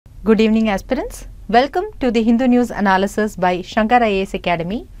Good evening, aspirants. Welcome to the Hindu News Analysis by Shankar IAS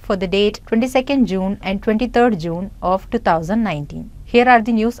Academy for the date 22nd June and 23rd June of 2019. Here are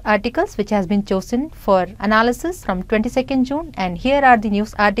the news articles which has been chosen for analysis from 22nd June, and here are the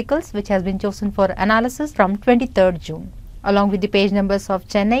news articles which has been chosen for analysis from 23rd June, along with the page numbers of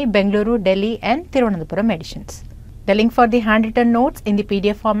Chennai, Bengaluru, Delhi and Thiruvananthapuram editions. The link for the handwritten notes in the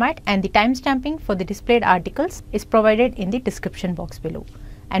PDF format and the timestamping for the displayed articles is provided in the description box below.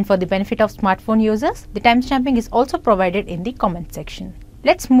 And for the benefit of smartphone users, the timestamping is also provided in the comment section.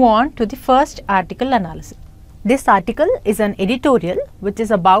 Let's move on to the first article analysis. This article is an editorial which is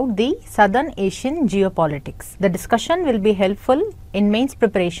about the Southern Asian geopolitics. The discussion will be helpful in mains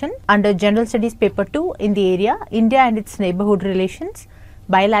preparation under General Studies Paper 2 in the area India and its neighborhood relations,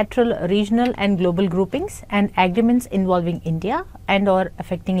 bilateral, regional and global groupings and agreements involving India and or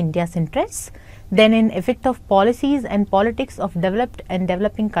affecting India's interests, then in effect of policies and politics of developed and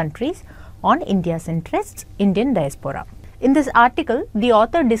developing countries on India's interests, Indian diaspora. In this article, the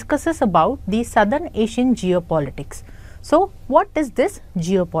author discusses about the Southern Asian geopolitics. So, what is this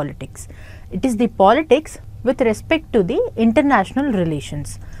geopolitics? It is the politics with respect to the international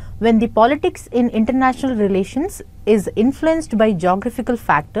relations. When the politics in international relations is influenced by geographical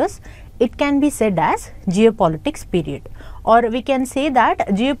factors, it can be said as geopolitics period, or we can say that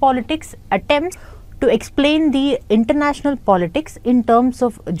geopolitics attempts to explain the international politics in terms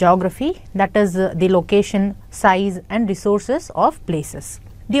of geography, that is the location, size and resources of places.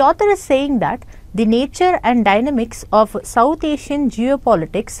 The author is saying that the nature and dynamics of South Asian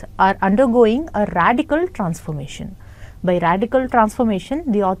geopolitics are undergoing a radical transformation. By radical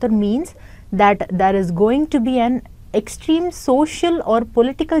transformation, the author means that there is going to be an extreme social or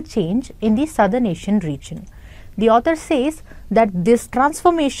political change in the Southern Asian region. The author says that this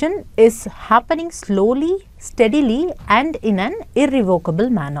transformation is happening slowly, steadily and in an irrevocable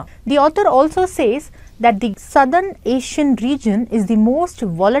manner. The author also says that the Southern Asian region is the most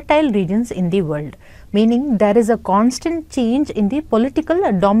volatile regions in the world, meaning there is a constant change in the political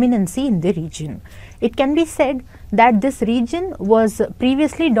dominancy in the region. It can be said that this region was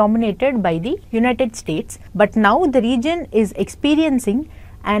previously dominated by the United States, but now the region is experiencing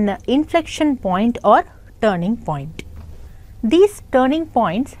an inflection point or turning point. These turning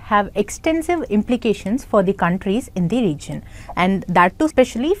points have extensive implications for the countries in the region, and that too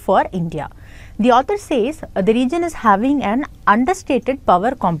especially for India. The author says the region is having an understated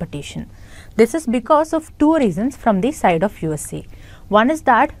power competition. This is because of two reasons from the side of USA. One is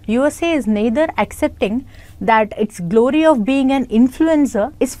that USA is neither accepting that its glory of being an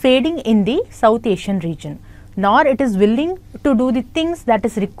influencer is fading in the South Asian region, nor it is willing to do the things that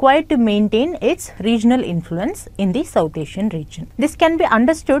is required to maintain its regional influence in the South Asian region. This can be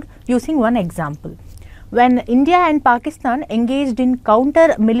understood using one example. When India and Pakistan engaged in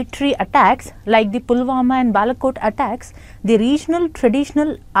counter-military attacks like the Pulwama and Balakot attacks, the regional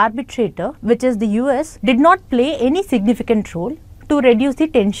traditional arbitrator, which is the US, did not play any significant role to reduce the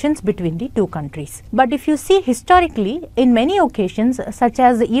tensions between the two countries. But if you see historically, in many occasions, such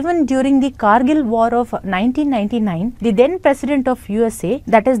as even during the Kargil War of 1999, the then President of USA,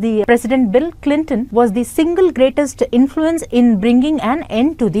 that is the President Bill Clinton, was the single greatest influence in bringing an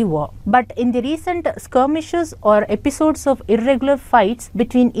end to the war. But in the recent skirmishes or episodes of irregular fights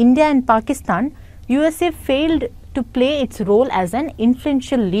between India and Pakistan, USA failed to play its role as an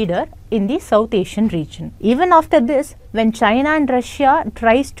influential leader in the South Asian region. Even after this, when China and Russia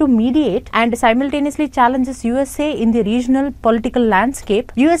tries to mediate and simultaneously challenges USA in the regional political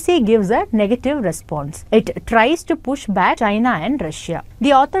landscape, USA gives a negative response. It tries to push back China and Russia.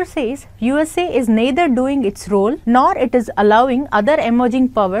 The author says USA is neither doing its role nor it is allowing other emerging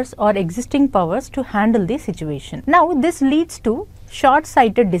powers or existing powers to handle the situation. Now this leads to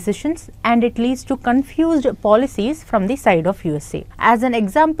short-sighted decisions and it leads to confused policies from the side of USA. As an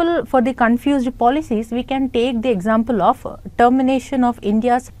example for the confused policies, we can take the example of termination of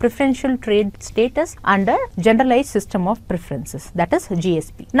India's preferential trade status under Generalized System of Preferences, that is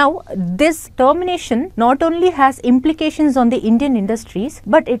GSP. Now, this termination not only has implications on the Indian industries,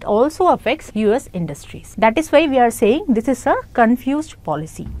 but it also affects US industries. That is why we are saying this is a confused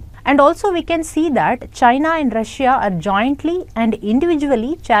policy. And also we can see that China and Russia are jointly and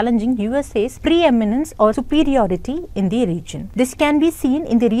individually challenging USA's preeminence or superiority in the region. This can be seen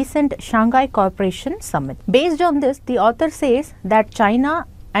in the recent Shanghai Cooperation Summit. Based on this, the author says that China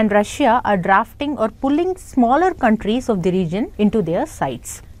and Russia are drafting or pulling smaller countries of the region into their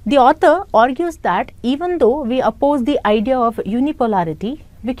sides. The author argues that even though we oppose the idea of unipolarity,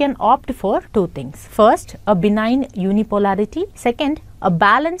 we can opt for two things. First, a benign unipolarity. Second, a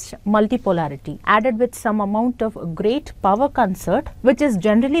balanced multipolarity added with some amount of great power concert, which is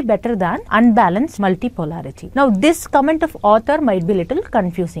generally better than unbalanced multipolarity. Now, this comment of author might be little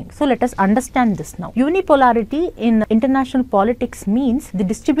confusing. So, let us understand this now. Unipolarity in international politics means the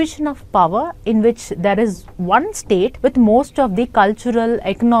distribution of power in which there is one state with most of the cultural,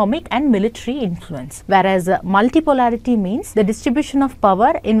 economic and military influence, whereas multipolarity means the distribution of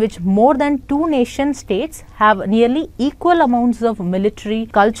power in which more than two nation states have nearly equal amounts of military,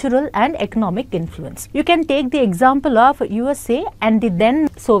 cultural and economic influence. You can take the example of USA and the then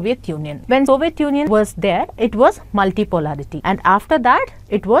Soviet Union. When Soviet Union was there, it was multipolarity, and after that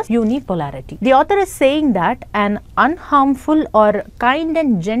it was unipolarity. The author is saying that an unharmful or kind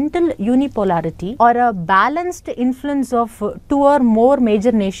and gentle unipolarity or a balanced influence of two or more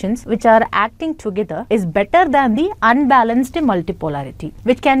major nations which are acting together is better than the unbalanced multipolarity,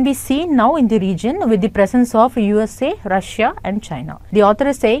 which can be seen now in the region with the presence of USA, Russia and China. The author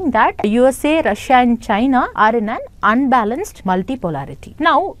is saying that USA, Russia and China are in an unbalanced multipolarity.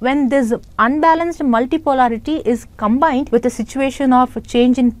 Now, when this unbalanced multipolarity is combined with a situation of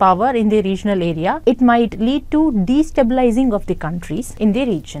change in power in the regional area, it might lead to destabilizing of the countries in the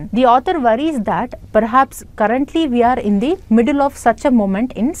region. The author worries that perhaps currently we are in the middle of such a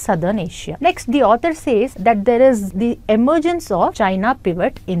moment in southern Asia. Next, the author says that there is the emergence of China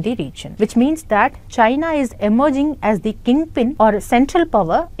pivot in the region, which means that China is emerging as the kingpin or central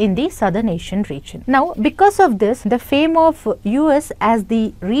power in the southern Asian region. Now, because of this, the fame of US as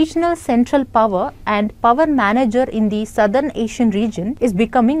the regional central power and power manager in the southern Asian region is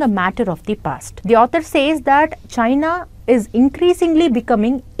becoming a matter of the past. The author says that China is increasingly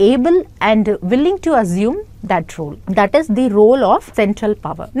becoming able and willing to assume that role, that is the role of central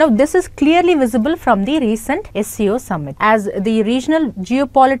power. Now, this is clearly visible from the recent SCO summit, as the regional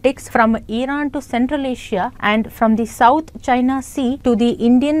geopolitics from Iran to Central Asia and from the South China Sea to the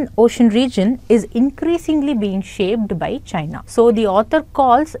Indian Ocean region is increasingly being shaped by China. So, the author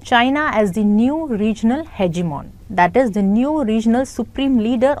calls China as the new regional hegemon, that is the new regional supreme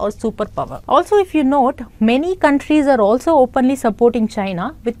leader or superpower. Also, if you note, many countries are also openly supporting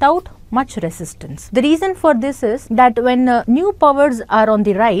China without much resistance. The reason for this is that when new powers are on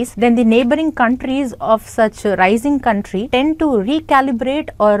the rise, then the neighboring countries of such a rising country tend to recalibrate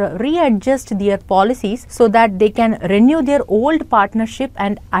or readjust their policies so that they can renew their old partnership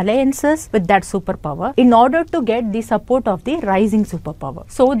and alliances with that superpower in order to get the support of the rising superpower.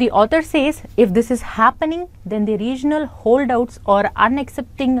 So, the author says if this is happening, then the regional holdouts or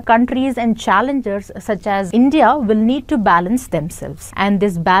unaccepting countries and challengers such as India will need to balance themselves, and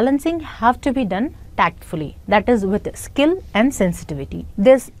this balancing have to be done tactfully, that is with skill and sensitivity.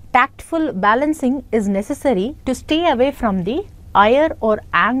 This tactful balancing is necessary to stay away from the ire or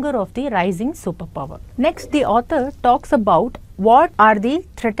anger of the rising superpower. Next, the author talks about what are the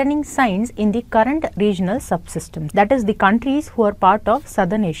threatening signs in the current regional subsystems, that is the countries who are part of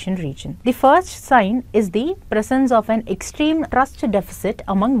Southern Asian region. The first sign is the presence of an extreme trust deficit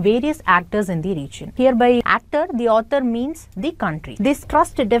among various actors in the region. Here by actor, the author means the country. This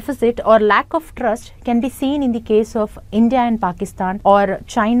trust deficit or lack of trust can be seen in the case of India and Pakistan or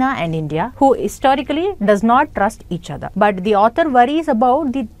China and India, who historically does not trust each other. But the author worries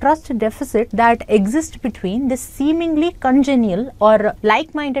about the trust deficit that exists between the seemingly congenial or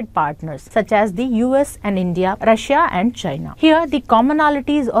like-minded partners such as the US and India, Russia and China. Here the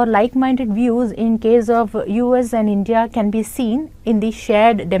commonalities or like-minded views in case of US and India can be seen in the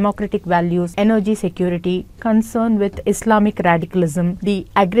shared democratic values, energy security, concern with Islamic radicalism, the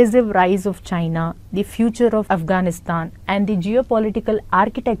aggressive rise of China, the future of Afghanistan and the geopolitical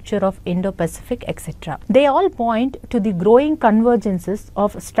architecture of Indo-Pacific, etc. They all point to the growing convergences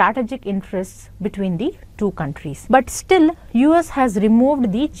of strategic interests between the two countries. But still, US has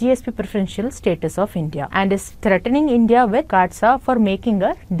removed the GSP preferential status of India and is threatening India with CAATSA for making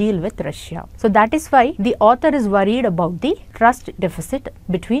a deal with Russia. So that is why the author is worried about the trust deficit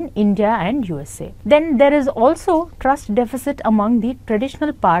between India and USA. Then there is also trust deficit among the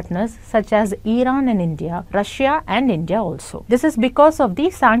traditional partners such as Iran and India, Russia and India also. This is because of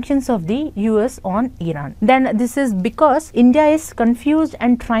the sanctions of the US on Iran. Then this is because India is confused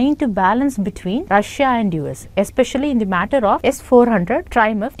and trying to balance between Russia and US, especially in the matter of S-400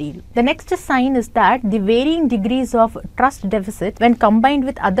 Trimef deal. The next sign is that the varying degrees of trust deficit when combined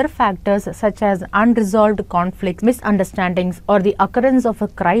with other factors such as unresolved conflicts, misunderstandings or the occurrence of a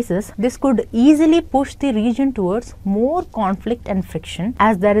crisis, this could easily push the region towards more conflict and friction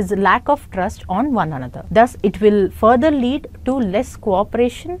as there is lack of trust on one another. Thus, it will further lead to less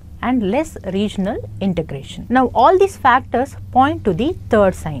cooperation and less regional integration. Now, all these factors point to the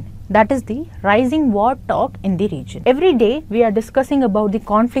third sign, that is the rising war talk in the region. Every day we are discussing about the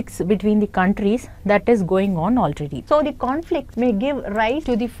conflicts between the countries that is going on already. So the conflict may give rise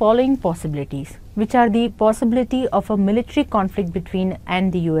to the following possibilities, which are the possibility of a military conflict between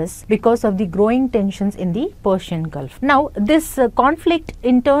and the US because of the growing tensions in the Persian Gulf. Now this conflict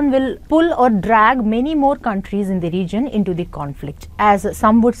in turn will pull or drag many more countries in the region into the conflict, as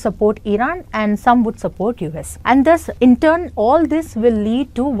some would support Iran and some would support US, and thus in turn all this will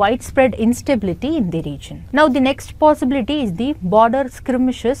lead to widespread instability in the region. Now the next possibility is the border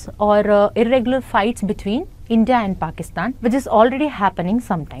skirmishes or irregular fights between India and Pakistan, which is already happening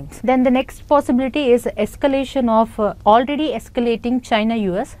sometimes. Then the next possibility is escalation of already escalating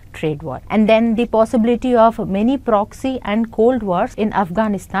China-US trade war, and then the possibility of many proxy and cold wars in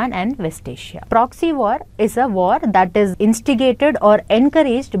Afghanistan and West Asia. Proxy war is a war that is instigated or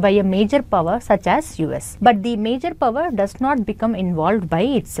encouraged by a major power such as US, but the major power does not become involved by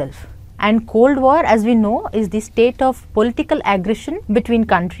itself. And Cold War, as we know, is the state of political aggression between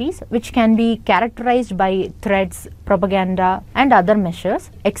countries, which can be characterized by threats, propaganda and other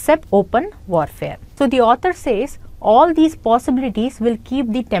measures except open warfare. So the author says all these possibilities will keep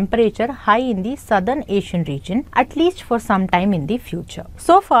the temperature high in the Southern Asian region, at least for some time in the future.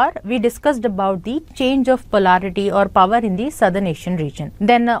 So far, we discussed about the change of polarity or power in the Southern Asian region.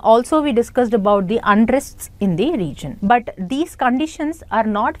 Then also we discussed about the unrests in the region. But these conditions are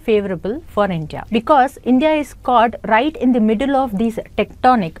not favorable for India, because India is caught right in the middle of these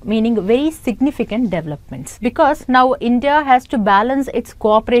tectonic, meaning very significant developments. Because now India has to balance its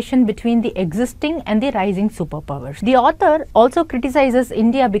cooperation between the existing and the rising superpowers. The author also criticizes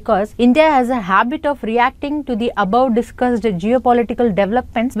India because India has a habit of reacting to the above discussed geopolitical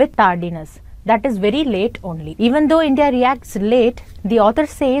developments with tardiness. That is very late only. Even though India reacts late, the author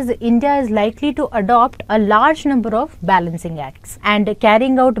says India is likely to adopt a large number of balancing acts, and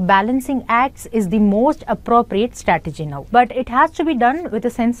carrying out balancing acts is the most appropriate strategy now. But it has to be done with a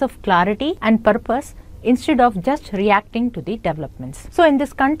sense of clarity and purpose, instead of just reacting to the developments. So in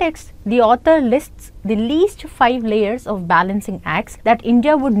this context, the author lists the least 5 layers of balancing acts that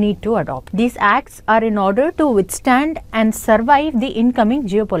India would need to adopt. These acts are in order to withstand and survive the incoming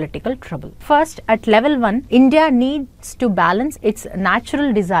geopolitical trouble. First, at level 1, India needs to balance its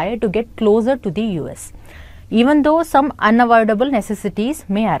natural desire to get closer to the US, even though some unavoidable necessities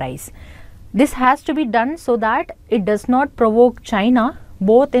may arise. This has to be done so that it does not provoke China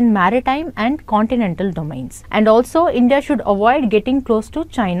both in maritime and continental domains. And also India should avoid getting close to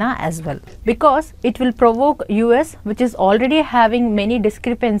China as well, because it will provoke US, which is already having many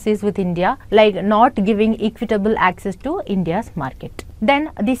discrepancies with India, like not giving equitable access to India's market.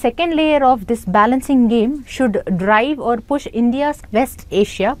 Then the second layer of this balancing game should drive or push India's West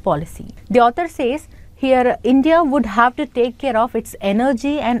Asia policy. The author says here India would have to take care of its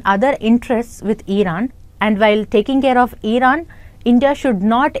energy and other interests with Iran, and while taking care of Iran, India should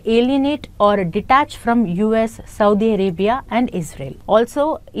not alienate or detach from US, Saudi Arabia and Israel.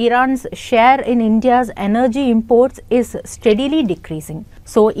 Also, Iran's share in India's energy imports is steadily decreasing.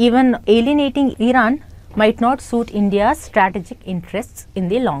 So even alienating Iran might not suit India's strategic interests in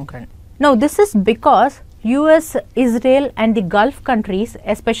the long run. Now this is because US, Israel and the Gulf countries,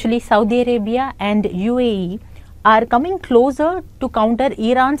 especially Saudi Arabia and UAE, are coming closer to counter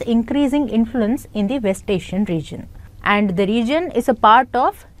Iran's increasing influence in the West Asian region. And the region is a part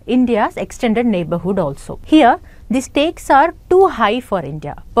of India's extended neighborhood also. Here, the stakes are too high for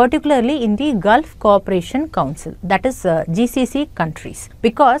India, particularly in the Gulf Cooperation Council, that is GCC countries,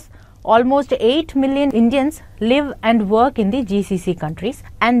 because almost 8 million Indians live and work in the GCC countries,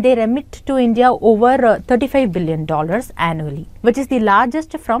 and they remit to India over $35 billion annually, which is the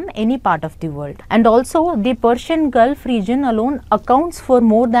largest from any part of the world. And also the Persian Gulf region alone accounts for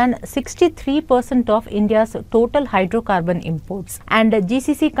more than 63% of India's total hydrocarbon imports, and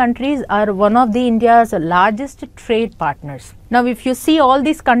GCC countries are one of the India's largest trade partners. Now if you see all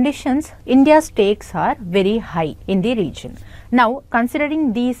these conditions, India's stakes are very high in the region. Now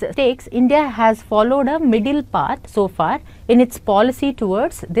considering these stakes, India has followed a middle path so far in its policy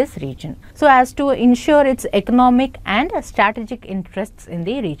towards this region, so as to ensure its economic and strategic interests in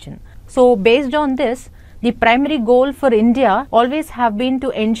the region. So based on this, the primary goal for India always have been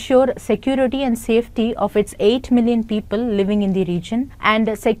to ensure security and safety of its 8 million people living in the region,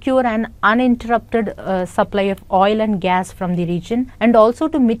 and secure an uninterrupted supply of oil and gas from the region, and also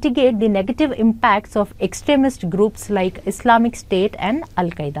to mitigate the negative impacts of extremist groups like Islamic State and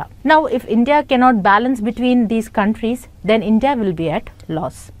Al-Qaeda. Now if India cannot balance between these countries, then India will be at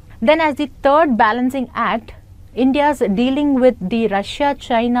loss. Then as the third balancing act, India's dealing with the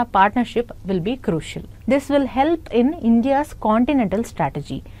Russia-China partnership will be crucial. This will help in India's continental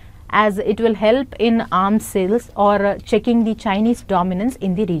strategy, as it will help in arms sales or checking the Chinese dominance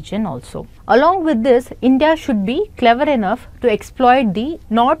in the region also. Along with this, India should be clever enough to exploit the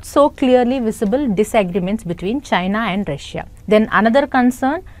not so clearly visible disagreements between China and Russia. Then another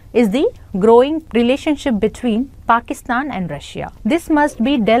concern is the growing relationship between Pakistan and Russia. This must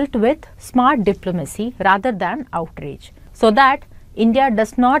be dealt with smart diplomacy rather than outrage, so that India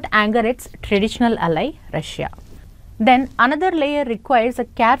does not anger its traditional ally Russia. Then another layer requires a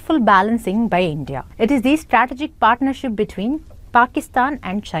careful balancing by India. It is the strategic partnership between Pakistan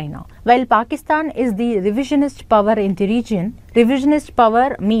and China. While Pakistan is the revisionist power in the region, revisionist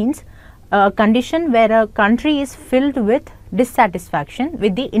power means a condition where a country is filled with dissatisfaction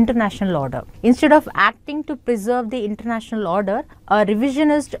with the international order. Instead of acting to preserve the international order, a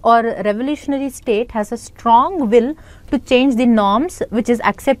revisionist or revolutionary state has a strong will to change the norms which is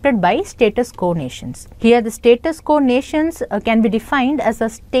accepted by status quo nations. Here the status quo nations can be defined as a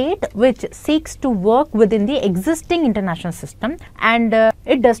state which seeks to work within the existing international system and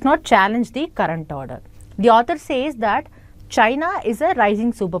it does not challenge the current order. The author says that China is a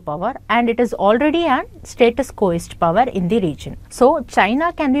rising superpower and it is already a status quoist power in the region. So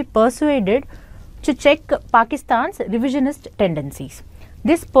China can be persuaded to check Pakistan's revisionist tendencies.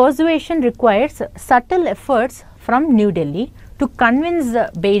 This persuasion requires subtle efforts from New Delhi to convince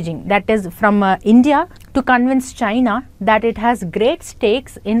Beijing, that is from India, to convince China that it has great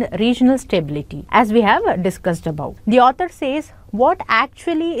stakes in regional stability, as we have discussed above. The author says what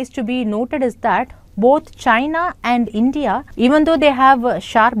actually is to be noted is that both China and India, even though they have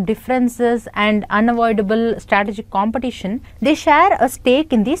sharp differences and unavoidable strategic competition, they share a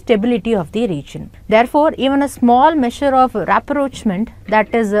stake in the stability of the region. Therefore, even a small measure of rapprochement,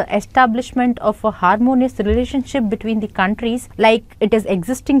 that is establishment of a harmonious relationship between the countries like it is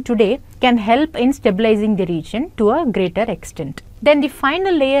existing today, can help in stabilizing the region to a greater extent. Then the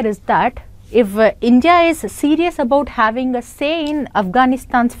final layer is that if India is serious about having a say in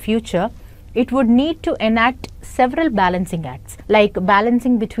Afghanistan's future, it would need to enact several balancing acts, like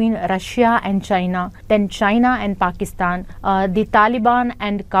balancing between Russia and China, then China and Pakistan, the Taliban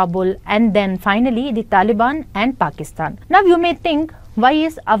and Kabul, and then finally the Taliban and Pakistan. Now you may think, why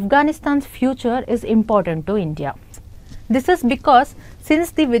is Afghanistan's future is important to India? This is because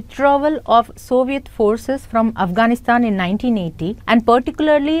since the withdrawal of Soviet forces from Afghanistan in 1980 and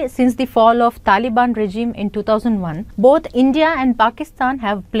particularly since the fall of Taliban regime in 2001, both India and Pakistan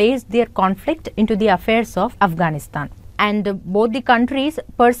have placed their conflict into the affairs of Afghanistan. And both the countries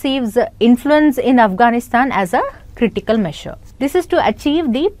perceives influence in Afghanistan as a critical measure. This is to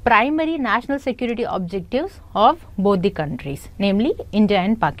achieve the primary national security objectives of both the countries, namely India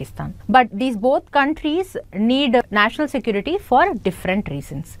and Pakistan. But these both countries need national security for different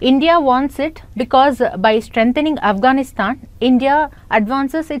reasons. India wants it because by strengthening Afghanistan, India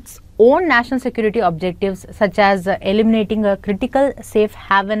advances its own national security objectives such as eliminating a critical safe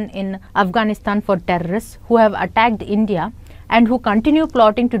haven in Afghanistan for terrorists who have attacked India and who continue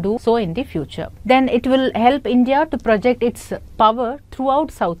plotting to do so in the future. Then it will help India to project its power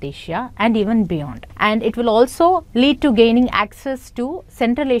throughout South Asia and even beyond. And it will also lead to gaining access to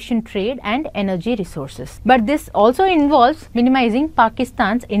Central Asian trade and energy resources. But this also involves minimizing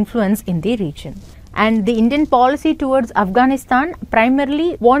Pakistan's influence in the region. And the Indian policy towards Afghanistan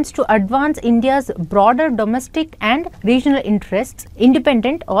primarily wants to advance India's broader domestic and regional interests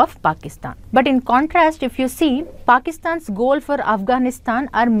independent of Pakistan. But in contrast, if you see, Pakistan's goal for Afghanistan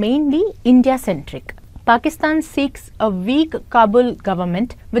are mainly India-centric. Pakistan seeks a weak Kabul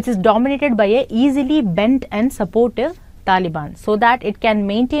government which is dominated by a easily bent and supportive Taliban, so that it can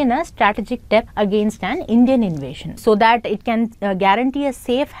maintain a strategic depth against an Indian invasion, so that it can guarantee a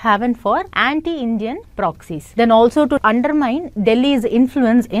safe haven for anti-Indian proxies, then also to undermine Delhi's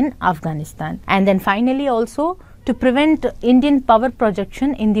influence in Afghanistan, and then finally also to prevent Indian power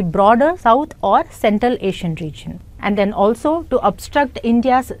projection in the broader South or Central Asian region, and then also to obstruct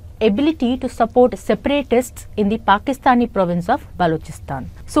India's ability to support separatists in the Pakistani province of Balochistan.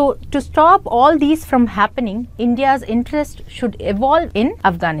 So, to stop all these from happening, India's interest should evolve in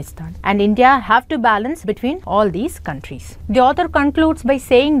Afghanistan, and India have to balance between all these countries. The author concludes by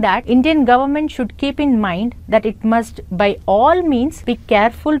saying that Indian government should keep in mind that it must by all means be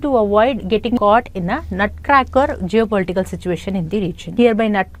careful to avoid getting caught in a nutcracker geopolitical situation in the region. Here by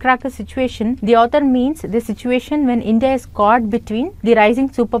nutcracker situation, the author means the situation when India is caught between the rising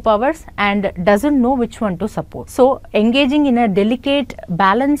superpowers and doesn't know which one to support. So, engaging in a delicate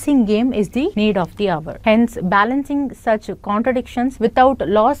balancing game is the need of the hour. Hence, balancing such contradictions without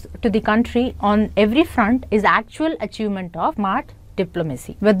loss to the country on every front is actual achievement of smart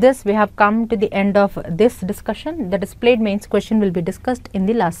diplomacy. With this, we have come to the end of this discussion. The displayed mains question will be discussed in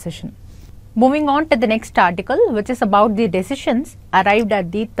the last session. Moving on to the next article, which is about the decisions arrived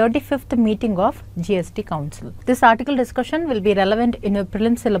at the 35th meeting of GST Council. This article discussion will be relevant in your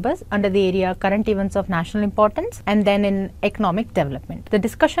prelim syllabus under the area current events of national importance and then in economic development. The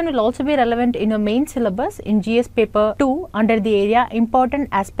discussion will also be relevant in your main syllabus in GS paper 2 under the area important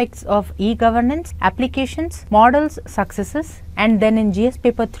aspects of e-governance, applications, models, successes, and then in GS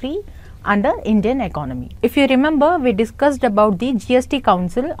paper 3 under Indian economy. If you remember, we discussed about the GST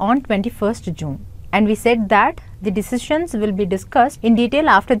Council on 21st June and we said that the decisions will be discussed in detail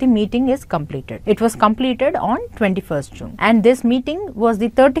after the meeting is completed. It was completed on 21st June and this meeting was the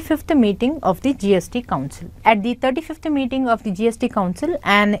 35th meeting of the GST Council. At the 35th meeting of the GST Council,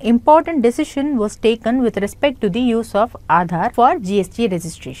 an important decision was taken with respect to the use of Aadhaar for GST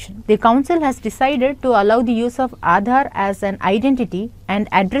registration. The Council has decided to allow the use of Aadhaar as an identity and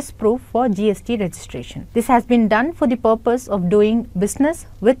address proof for GST registration. This has been done for the purpose of doing business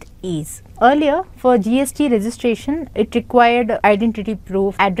with ease. Earlier, for GST registration, it required identity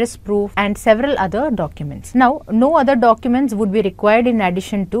proof, address proof and several other documents. Now, no other documents would be required in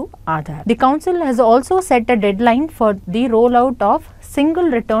addition to Aadhaar. The Council has also set a deadline for the rollout of single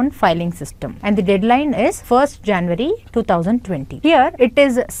return filing system and the deadline is 1st January 2020. Here, it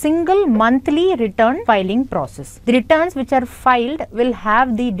is single monthly return filing process. The returns which are filed will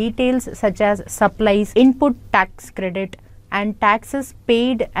have the details such as supplies, input tax credit, and taxes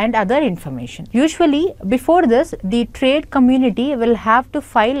paid and other information. Usually, before this, the trade community will have to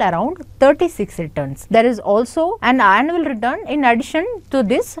file around 36 returns. There is also an annual return in addition to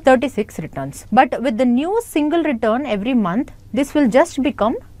this 36 returns. But with the new single return every month, this will just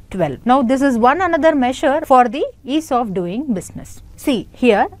become 12. Now, this is one another measure for the ease of doing business. See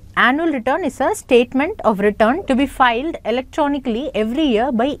here, annual return is a statement of return to be filed electronically every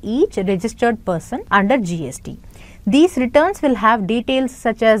year by each registered person under GST. These returns will have details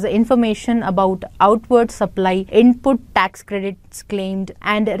such as information about outward supply, input tax credits claimed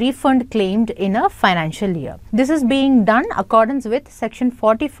and refund claimed in a financial year. This is being done accordance with section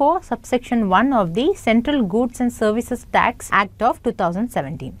 44 subsection 1 of the Central Goods and Services Tax Act of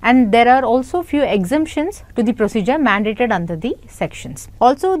 2017. And there are also few exemptions to the procedure mandated under the sections.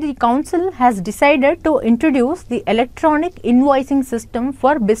 Also, the Council has decided to introduce the electronic invoicing system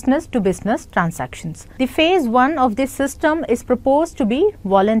for business to business transactions. The phase 1 of this system is proposed to be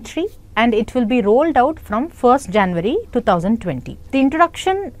voluntary and it will be rolled out from 1st January 2020. The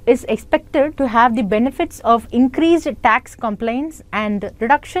introduction is expected to have the benefits of increased tax compliance and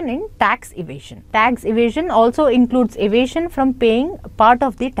reduction in tax evasion. Tax evasion also includes evasion from paying part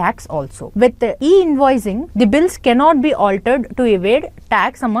of the tax also. With e-invoicing, the bills cannot be altered to evade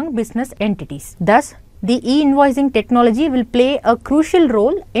tax among business entities. Thus, the e-invoicing technology will play a crucial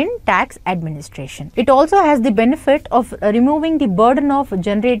role in tax administration. It also has the benefit of removing the burden of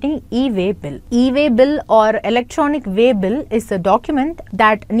generating e-way bill. E-way bill or electronic way bill is a document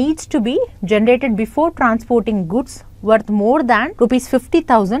that needs to be generated before transporting goods worth more than rupees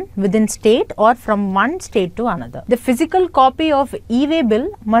 50,000 within state or from one state to another. The physical copy of e-way bill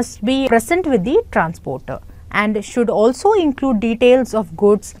must be present with the transporter and should also include details of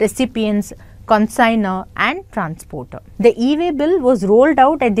goods, recipients, consignor and transporter. The e-way bill was rolled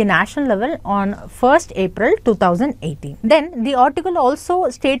out at the national level on 1st April 2018. Then the article also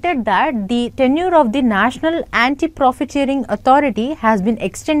stated that the tenure of the National Anti-Profiteering Authority has been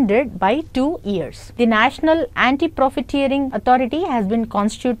extended by 2 years. The National Anti-Profiteering Authority has been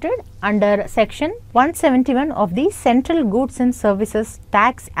constituted under section 171 of the Central Goods and Services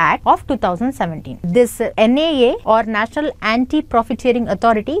Tax Act of 2017. This NAA or National Anti-Profiteering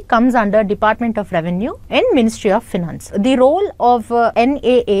Authority comes under Department of Revenue in Ministry of Finance. The role of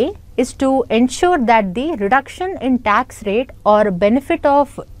NAA is to ensure that the reduction in tax rate or benefit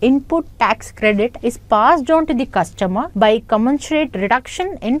of input tax credit is passed on to the customer by commensurate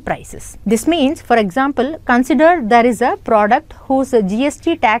reduction in prices. This means, for example, consider there is a product whose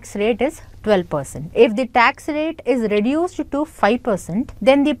GST tax rate is 12%. If the tax rate is reduced to 5%,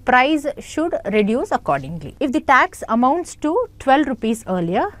 then the price should reduce accordingly. If the tax amounts to 12 rupees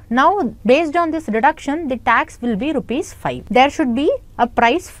earlier, now based on this reduction, the tax will be rupees 5. There should be a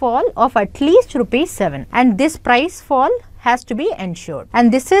price fall of at least rupees 7, and this price fall has to be ensured,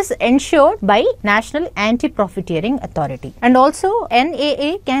 and this is ensured by National Anti-Profiteering Authority. And also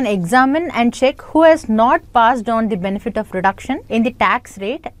NAA can examine and check who has not passed on the benefit of reduction in the tax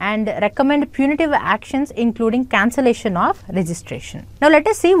rate and recommend punitive actions including cancellation of registration. Now let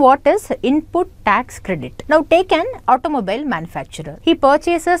us see what is input tax credit. Now take an automobile manufacturer. He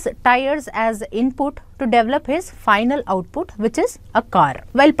purchases tires as input to develop his final output, which is a car.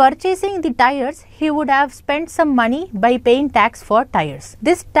 While purchasing the tires, he would have spent some money by paying tax for tires.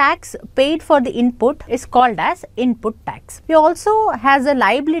 This tax paid for the input is called as input tax. He also has a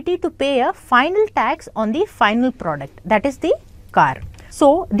liability to pay a final tax on the final product, that is the car.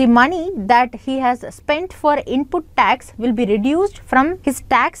 So, the money that he has spent for input tax will be reduced from his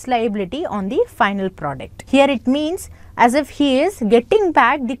tax liability on the final product. Here it means as if he is getting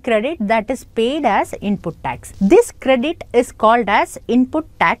back the credit that is paid as input tax. This credit is called as input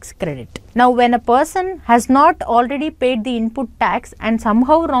tax credit. Now, when a person has not already paid the input tax and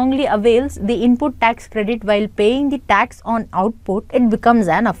somehow wrongly avails the input tax credit while paying the tax on output, it becomes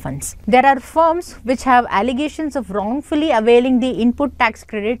an offence. There are firms which have allegations of wrongfully availing the input tax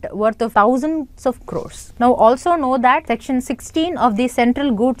credit worth of thousands of crores. Now, also know that Section 16 of the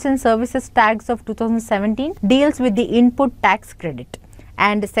Central Goods and Services Tax of 2017 deals with the input tax credit,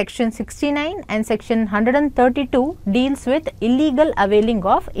 and Section 69 and Section 132 deals with illegal availing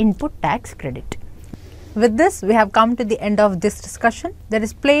of input tax credit. With this, we have come to the end of this discussion. There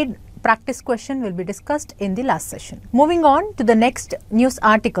is played practice question will be discussed in the last session. Moving on to the next news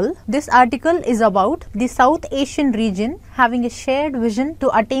article. This article is about the South Asian region having a shared vision to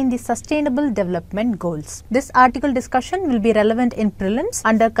attain the Sustainable Development Goals. This article discussion will be relevant in prelims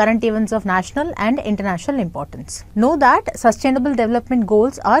under current events of national and international importance. Know that Sustainable Development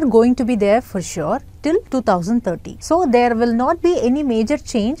Goals are going to be there for sure till 2030. So, there will not be any major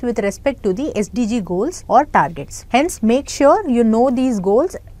change with respect to the SDG goals or targets. Hence, make sure you know these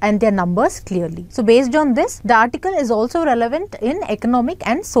goals and their numbers clearly. So, based on this, the article is also relevant in economic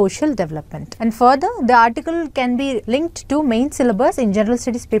and social development. And further, the article can be linked to main syllabus in General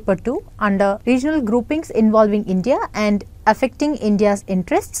Studies paper 2 under regional groupings involving India and affecting India's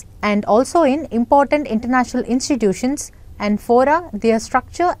interests, and also in important international institutions and fora, their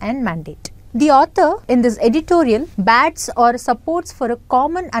structure and mandate. The author in this editorial bats or supports for a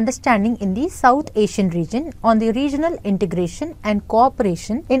common understanding in the South Asian region on the regional integration and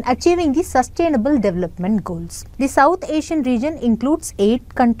cooperation in achieving the Sustainable Development Goals. The South Asian region includes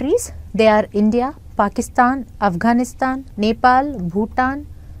 8 countries. They are India, Pakistan, Afghanistan, Nepal, Bhutan,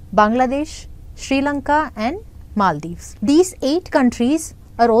 Bangladesh, Sri Lanka and Maldives. These 8 countries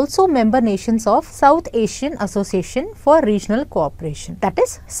are also member nations of South Asian Association for Regional Cooperation, that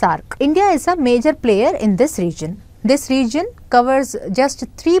is SAARC. India is a major player in this region. This region covers just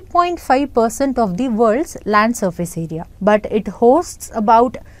 3.5% of the world's land surface area, but it hosts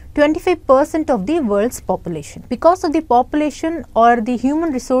about 25% of the world's population. Because of the population or the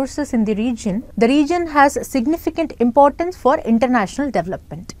human resources in the region has significant importance for international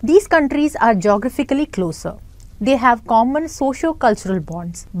development. These countries are geographically closer. They have common socio-cultural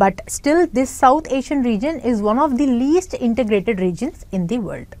bonds, but still this South Asian region is one of the least integrated regions in the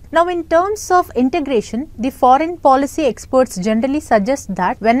world. Now, in terms of integration, the foreign policy experts generally suggest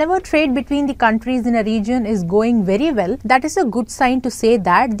that whenever trade between the countries in a region is going very well, that is a good sign to say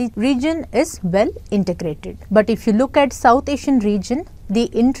that the region is well integrated. But if you look at South Asian region, the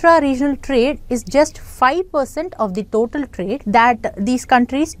intra-regional trade is just 5% of the total trade that these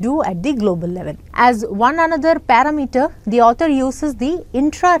countries do at the global level. As one another parameter, the author uses the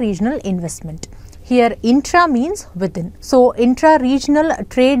intra-regional investment. Here, intra means within. So, intra-regional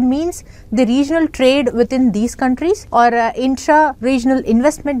trade means the regional trade within these countries, or intra-regional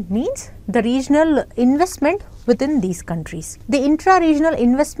investment means the regional investment within these countries. The intra-regional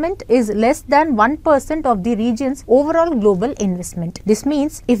investment is less than 1% of the region's overall global investment. This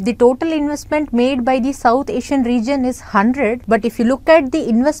means if the total investment made by the South Asian region is 100, but if you look at the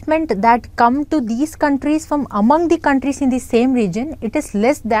investment that come to these countries from among the countries in the same region, it is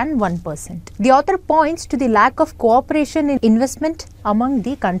less than 1%. The author points to the lack of cooperation in investment among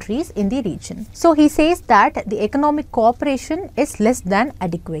the countries in the region. So, he says that the economic cooperation is less than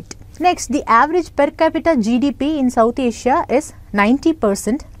adequate. Next, the average per capita GDP in South Asia is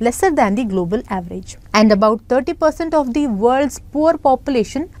 90% lesser than the global average, and about 30% of the world's poor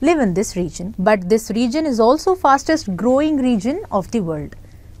population live in this region. But this region is also fastest growing region of the world.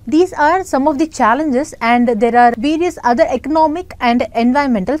 These are some of the challenges, and there are various other economic and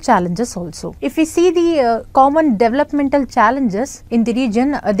environmental challenges also. If we see the common developmental challenges in the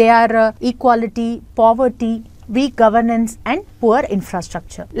region, they are equality, poverty, weak governance and poor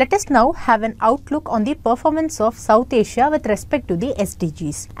infrastructure. Let us now have an outlook on the performance of South Asia with respect to the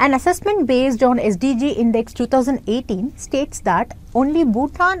SDGs. An assessment based on SDG Index 2018 states that only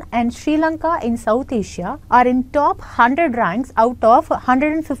Bhutan and Sri Lanka in South Asia are in top 100 ranks out of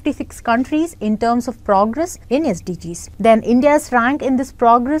 156 countries in terms of progress in SDGs. Then India's rank in this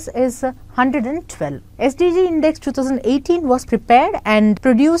progress is 112. SDG Index 2018 was prepared and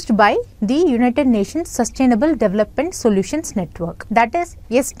produced by the United Nations Sustainable Development Solutions Network, that is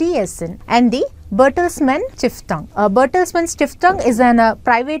SDSN, and the Bertelsmann Stiftung. Bertelsmann Stiftung is a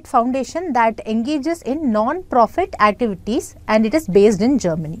private foundation that engages in non-profit activities, and it is based in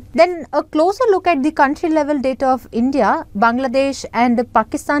Germany. Then a closer look at the country level data of India, Bangladesh and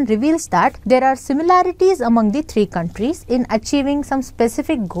Pakistan reveals that there are similarities among the three countries in achieving some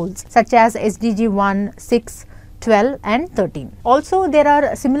specific goals such as SDG 1, 6, 12 and 13. Also, there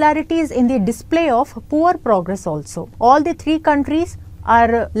are similarities in the display of poor progress also. All the three countries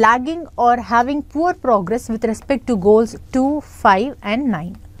are lagging or having poor progress with respect to goals 2, 5 and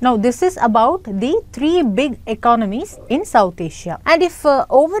 9. Now, this is about the three big economies in South Asia. And if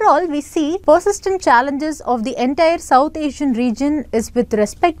overall we see persistent challenges of the entire South Asian region is with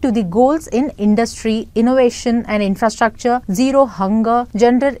respect to the goals in industry, innovation and infrastructure, zero hunger,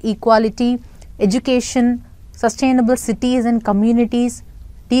 gender equality, education, sustainable cities and communities,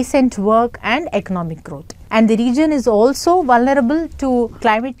 decent work and economic growth. And the region is also vulnerable to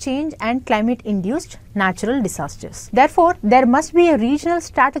climate change and climate-induced natural disasters. Therefore, there must be a regional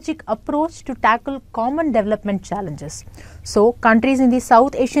strategic approach to tackle common development challenges. So, countries in the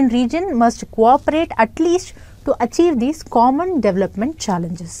South Asian region must cooperate at least to achieve these common development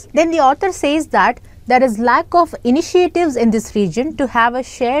challenges. Then the author says that there is lack of initiatives in this region to have a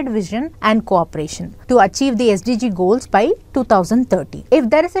shared vision and cooperation to achieve the SDG goals by 2030. If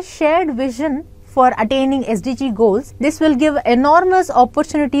there is a shared vision for attaining SDG goals, this will give enormous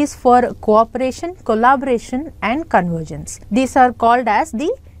opportunities for cooperation, collaboration and convergence. These are called as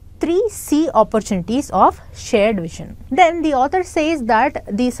the 3C opportunities of shared vision. Then the author says that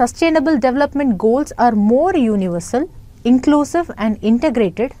the sustainable development goals are more universal, inclusive and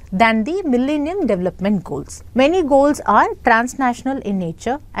integrated than the Millennium Development Goals. Many goals are transnational in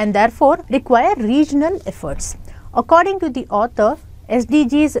nature and therefore require regional efforts. According to the author,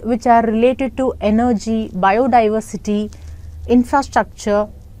 SDGs which are related to energy, biodiversity, infrastructure,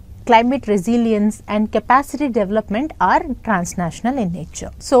 climate resilience and capacity development are transnational in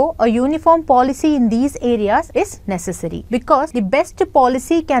nature. So, a uniform policy in these areas is necessary because the best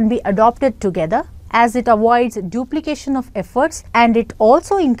policy can be adopted together as it avoids duplication of efforts and it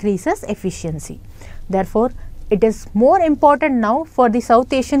also increases efficiency. Therefore, it is more important now for the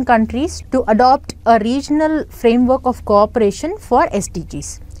South Asian countries to adopt a regional framework of cooperation for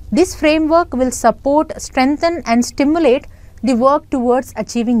SDGs. This framework will support, strengthen and stimulate the work towards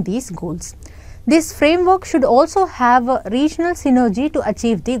achieving these goals. This framework should also have a regional synergy to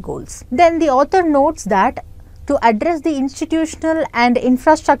achieve the goals. Then the author notes that to address the institutional and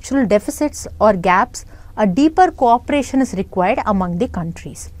infrastructural deficits or gaps, a deeper cooperation is required among the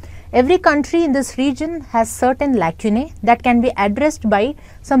countries. Every country in this region has certain lacunae that can be addressed by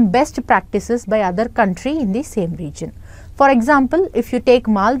some best practices by other country in the same region. For example, if you take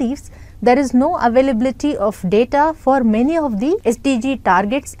Maldives, there is no availability of data for many of the SDG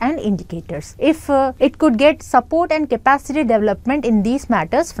targets and indicators. If it could get support and capacity development in these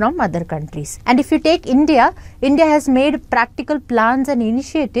matters from other countries. And if you take India, India has made practical plans and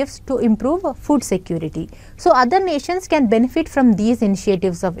initiatives to improve food security. So, other nations can benefit from these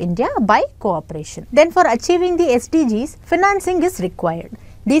initiatives of India by cooperation. Then for achieving the SDGs, financing is required.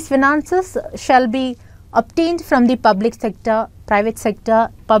 These finances shall be obtained from the public sector, private sector,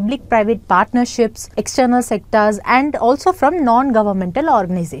 public-private partnerships, external sectors and also from non-governmental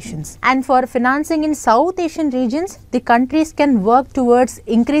organizations. And for financing in South Asian regions, the countries can work towards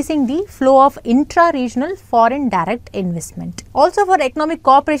increasing the flow of intra-regional foreign direct investment. Also for economic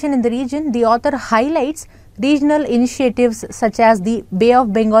cooperation in the region, the author highlights regional initiatives such as the Bay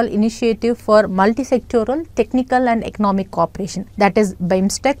of Bengal Initiative for Multi-Sectoral Technical and Economic Cooperation, that is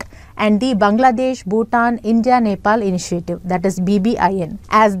BIMSTEC, and the Bangladesh, Bhutan, India, Nepal Initiative, that is BBIN,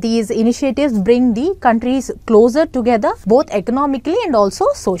 as these initiatives bring the countries closer together both economically and also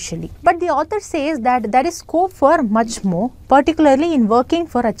socially. But the author says that there is scope for much more, particularly in working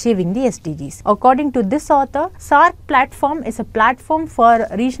for achieving the SDGs. According to this author, SAARC platform is a platform for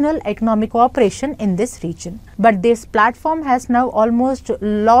regional economic cooperation in this region. But this platform has now almost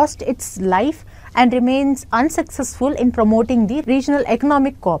lost its life and remains unsuccessful in promoting the regional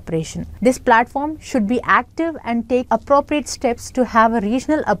economic cooperation. This platform should be active and take appropriate steps to have a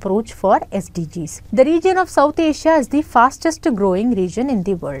regional approach for SDGs. The region of South Asia is the fastest growing region in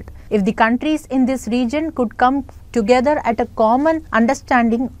the world. If the countries in this region could come together at a common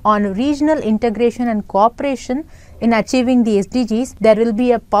understanding on regional integration and cooperation, in achieving the SDGs, there will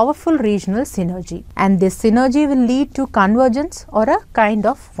be a powerful regional synergy, and this synergy will lead to convergence or a kind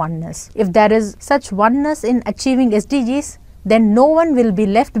of oneness. If there is such oneness in achieving SDGs, then no one will be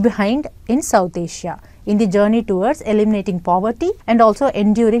left behind in South Asia in the journey towards eliminating poverty and also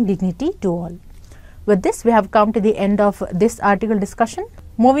enduring dignity to all. With this, we have come to the end of this article discussion.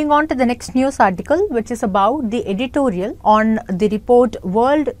 Moving on to the next news article, which is about the editorial on the report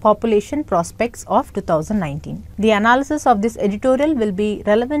World Population Prospects of 2019. The analysis of this editorial will be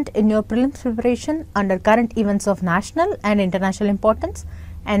relevant in your prelims preparation under current events of national and international importance,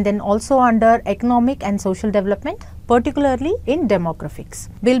 and then also under economic and social development, particularly in demographics.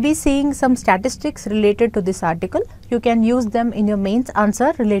 We'll be seeing some statistics related to this article. You can use them in your mains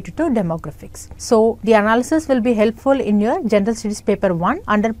answer related to demographics. So, the analysis will be helpful in your General Studies paper 1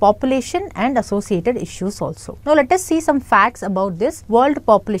 under population and associated issues also. Now, let us see some facts about this World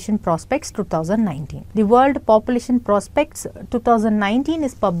Population Prospects 2019. The World Population Prospects 2019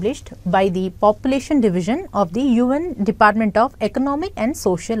 is published by the Population Division of the UN Department of Economic and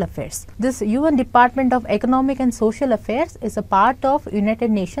Social Affairs. This UN Department of Economic and Social Affairs is a part of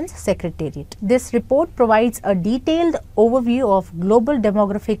United Nations Secretariat. This report provides a detailed overview of global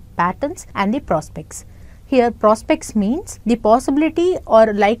demographic patterns and the prospects. Here, prospects means the possibility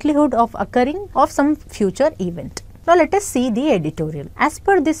or likelihood of occurring of some future event. Now, let us see the editorial. As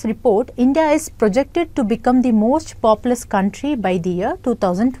per this report, India is projected to become the most populous country by the year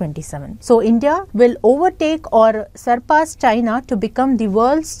 2027. So, India will overtake or surpass China to become the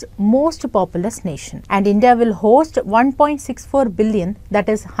world's most populous nation. And India will host 1.64 billion, that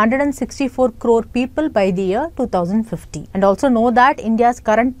is 164 crore people by the year 2050. And also know that India's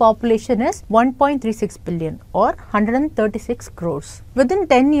current population is 1.36 billion or 136 crores. Within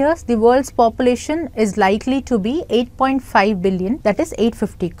 10 years, the world's population is likely to be 8.5 billion, that is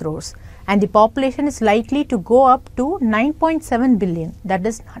 850 crores, and the population is likely to go up to 9.7 billion, that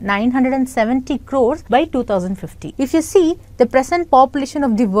is 970 crores by 2050. If you see, the present population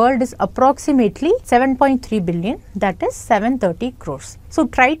of the world is approximately 7.3 billion, that is 730 crores. So,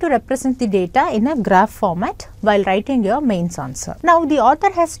 try to represent the data in a graph format while writing your mains answer. Now, the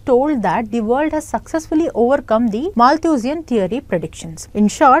author has told that the world has successfully overcome the Malthusian theory predictions. In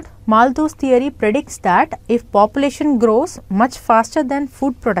short, Malthus theory predicts that if population grows much faster than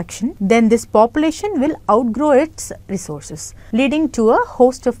food production, then this population will outgrow its resources, leading to a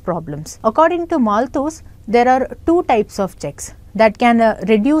host of problems. According to Malthus, there are two types of checks that can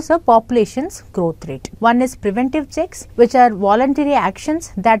reduce a population's growth rate. One is preventive checks, which are voluntary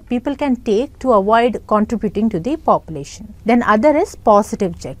actions that people can take to avoid contributing to the population. Then other is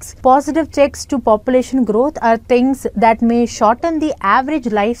positive checks. Positive checks to population growth are things that may shorten the average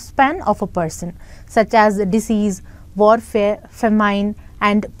lifespan of a person, such as disease, warfare, famine,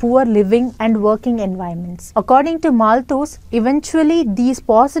 and poor living and working environments. According to Malthus, eventually these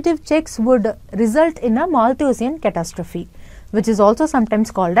positive checks would result in a Malthusian catastrophe, which is also sometimes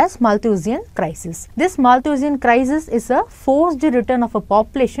called as Malthusian crisis. This Malthusian crisis is a forced return of a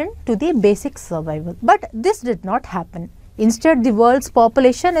population to the basic survival. But this did not happen. Instead, the world's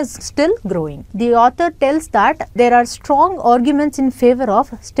population is still growing. The author tells that there are strong arguments in favor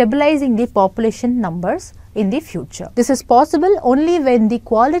of stabilizing the population numbers in the future. This is possible only when the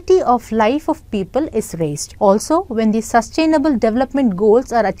quality of life of people is raised. Also, when the sustainable development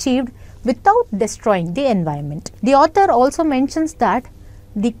goals are achieved without destroying the environment. The author also mentions that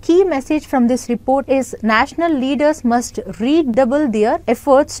the key message from this report is national leaders must redouble their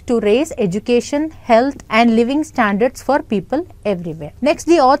efforts to raise education, health and living standards for people everywhere. Next,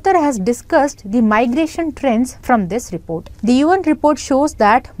 the author has discussed the migration trends from this report. The UN report shows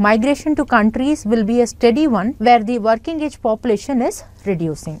that migration to countries will be a steady one where the working age population is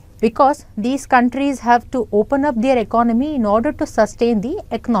reducing, because these countries have to open up their economy in order to sustain the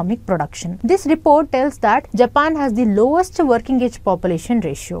economic production. This report tells that Japan has the lowest working age population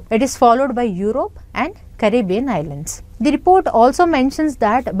ratio. It is followed by Europe and Caribbean islands. The report also mentions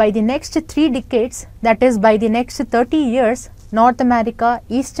that by the next 3 decades, that is by the next 30 years, North America,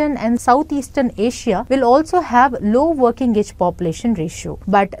 Eastern and Southeastern Asia will also have low working age population ratio.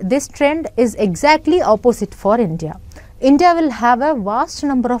 But this trend is exactly opposite for India. India will have a vast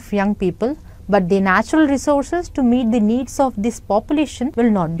number of young people, but the natural resources to meet the needs of this population will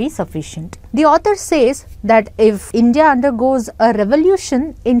not be sufficient. The author says that if India undergoes a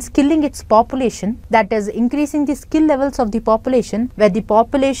revolution in skilling its population, that is increasing the skill levels of the population, where the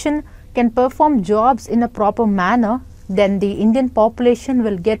population can perform jobs in a proper manner, then the Indian population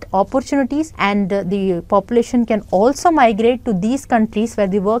will get opportunities and the population can also migrate to these countries where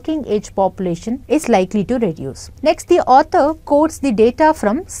the working age population is likely to reduce. Next, the author quotes the data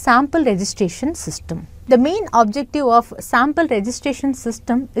from sample registration system. The main objective of sample registration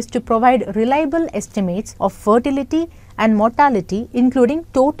system is to provide reliable estimates of fertility and mortality, including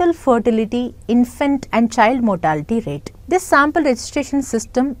total fertility, infant and child mortality rate. This sample registration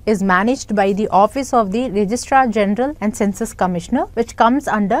system is managed by the Office of the Registrar General and Census Commissioner, which comes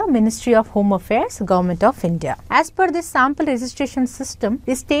under Ministry of Home Affairs, Government of India. As per this sample registration system,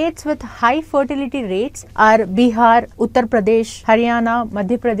 the states with high fertility rates are Bihar, Uttar Pradesh, Haryana,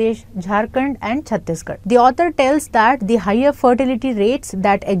 Madhya Pradesh, Jharkhand and Chhattisgarh. The author tells that the higher fertility rates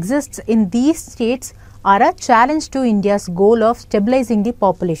that exists in these states are a challenge to India's goal of stabilizing the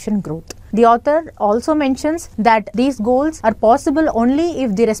population growth. The author also mentions that these goals are possible only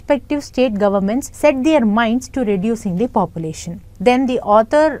if the respective state governments set their minds to reducing the population. Then the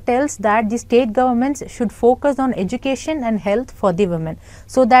author tells that the state governments should focus on education and health for the women,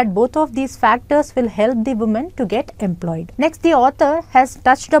 so that both of these factors will help the women to get employed. Next, the author has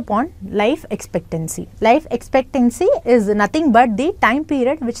touched upon life expectancy. Life expectancy is nothing but the time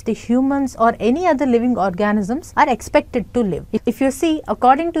period which the humans or any other living organisms are expected to live. If you see,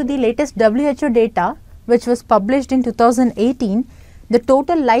 according to the latest WHO data, which was published in 2018, the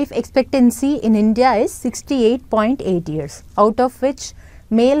total life expectancy in India is 68.8 years, out of which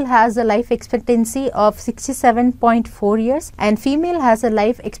male has a life expectancy of 67.4 years and female has a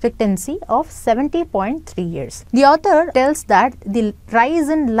life expectancy of 70.3 years. The author tells that the rise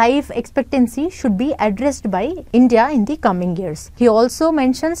in life expectancy should be addressed by India in the coming years. He also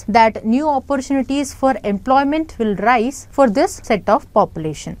mentions that new opportunities for employment will rise for this set of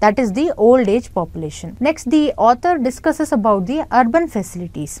population, that is the old age population. Next, the author discusses about the urban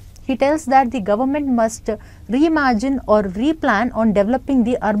facilities. He tells that the government must reimagine or replan on developing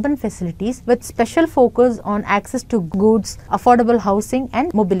the urban facilities with special focus on access to goods, affordable housing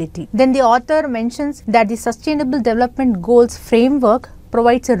and mobility. Then the author mentions that the Sustainable Development Goals framework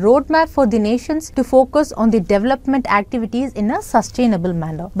provides a roadmap for the nations to focus on the development activities in a sustainable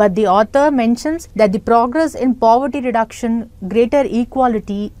manner. But the author mentions that the progress in poverty reduction, greater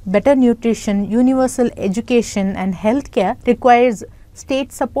equality, better nutrition, universal education and healthcare requires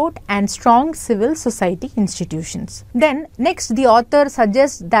state support and strong civil society institutions. Then next, the author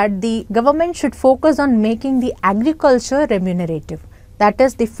suggests that the government should focus on making the agriculture remunerative. That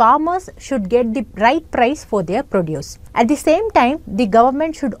is, the farmers should get the right price for their produce. At the same time, the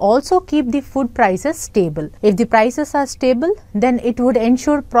government should also keep the food prices stable. If the prices are stable, then it would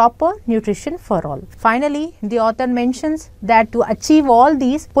ensure proper nutrition for all. Finally, the author mentions that to achieve all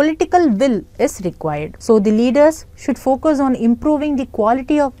these, political will is required. So the leaders should focus on improving the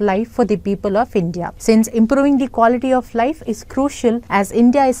quality of life for the people of India, since improving the quality of life is crucial as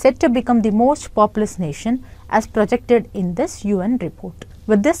India is set to become the most populous nation as projected in this UN report.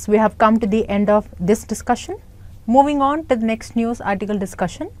 With this, we have come to the end of this discussion. Moving on to the next news article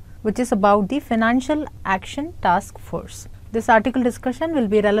discussion, which is about the Financial Action Task Force. This article discussion will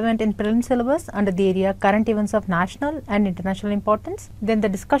be relevant in Prelims syllabus under the area current events of national and international importance. Then the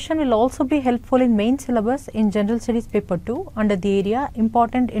discussion will also be helpful in main syllabus in General Studies paper 2 under the area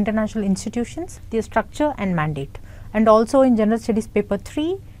important international institutions, their structure and mandate, and also in General Studies paper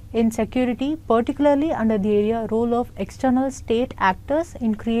 3 in security, particularly under the area role of external state actors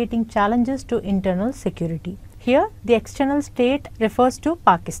in creating challenges to internal security. Here, the external state refers to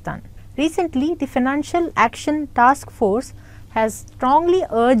Pakistan. Recently, the Financial Action Task Force has strongly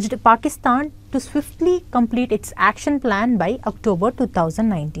urged Pakistan to swiftly complete its action plan by October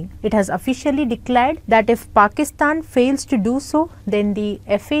 2019. It has officially declared that if Pakistan fails to do so, then the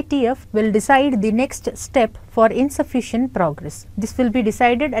FATF will decide the next step for insufficient progress. This will be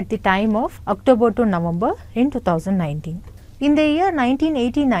decided at the time of October to November in 2019. In the year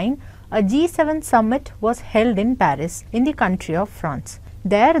 1989, a G7 summit was held in Paris in the country of France.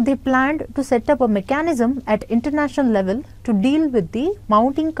 There, they planned to set up a mechanism at international level to deal with the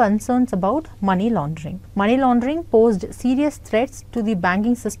mounting concerns about money laundering. Money laundering posed serious threats to the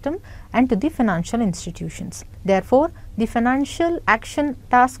banking system and to the financial institutions. Therefore, the Financial Action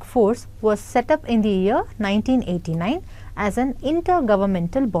Task Force was set up in the year 1989 as an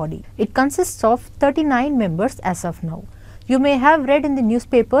intergovernmental body. It consists of 39 members as of now. You may have read in the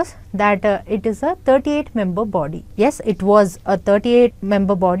newspapers that it is a 38-member body. Yes, it was a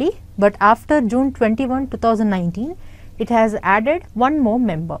 38-member body, but after June 21, 2019, it has added one more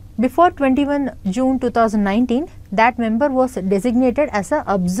member. Before 21 June 2019, that member was designated as an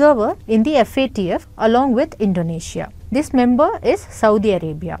observer in the FATF along with Indonesia. This member is Saudi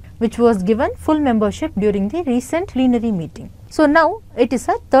Arabia, which was given full membership during the recent plenary meeting. So now it is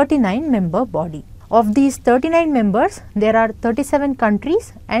a 39-member body. Of these 39 members, there are 37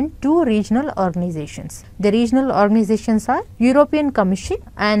 countries and 2 regional organizations. The regional organizations are European Commission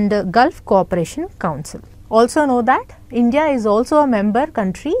and Gulf Cooperation Council. Also know that India is also a member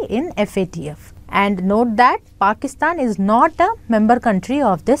country in FATF. And note that Pakistan is not a member country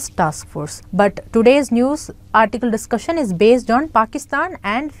of this task force. But today's news article discussion is based on Pakistan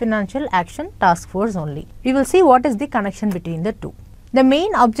and Financial Action Task Force only. We will see what is the connection between the two. The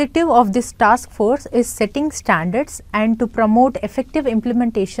main objective of this task force is setting standards and to promote effective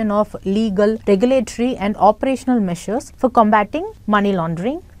implementation of legal, regulatory and operational measures for combating money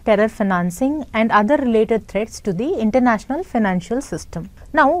laundering, terror financing and other related threats to the international financial system.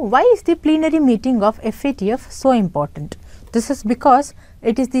 Now, why is the plenary meeting of FATF so important? This is because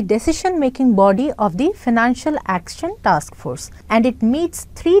it is the decision-making body of the Financial Action Task Force and it meets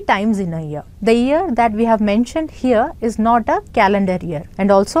 3 times in a year. The year that we have mentioned here is not a calendar year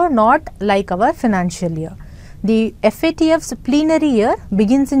and also not like our financial year. The FATF's plenary year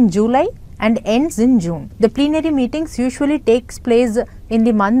begins in July and ends in June. The plenary meetings usually takes place in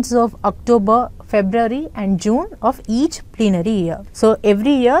the months of October, February and June of each plenary year. So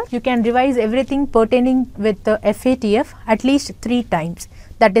every year you can revise everything pertaining with the FATF at least 3 times.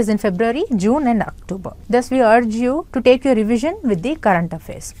 That is in February, June and October. Thus we urge you to take your revision with the current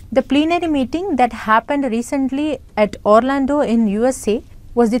affairs. The plenary meeting that happened recently at Orlando in USA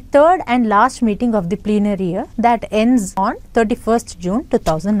was the 3rd and last meeting of the plenary year that ends on 31st June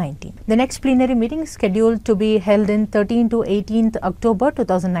 2019. The next plenary meeting is scheduled to be held in 13th to 18th October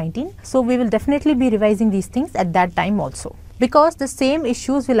 2019. So we will definitely be revising these things at that time also, because the same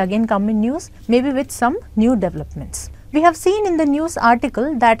issues will again come in news, maybe with some new developments. We have seen in the news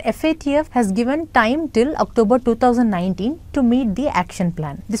article that FATF has given time till October 2019 to meet the action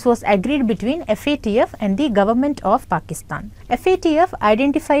plan. This was agreed between FATF and the government of Pakistan. FATF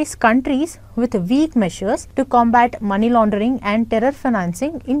identifies countries with weak measures to combat money laundering and terror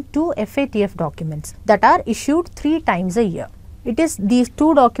financing in 2 FATF documents that are issued 3 times a year. It is these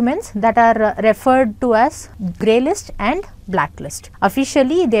 2 documents that are referred to as grey list and blacklist.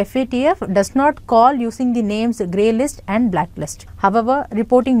 Officially, the FATF does not call using the names grey list and blacklist. However,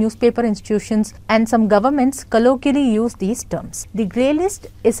 reporting newspaper institutions and some governments colloquially use these terms. The grey list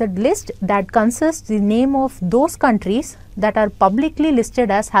is a list that consists the name of those countries that are publicly listed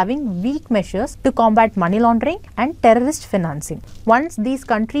as having weak measures to combat money laundering and terrorist financing. Once these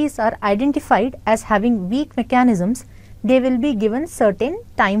countries are identified as having weak mechanisms, they will be given certain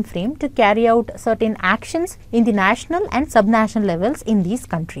time frame to carry out certain actions in the national and subnational levels in these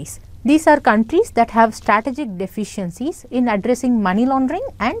countries. These are countries that have strategic deficiencies in addressing money laundering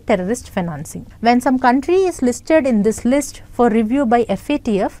and terrorist financing. When some country is listed in this list for review by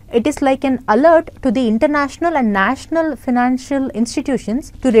FATF, it is like an alert to the international and national financial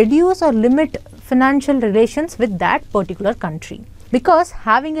institutions to reduce or limit financial relations with that particular country. Because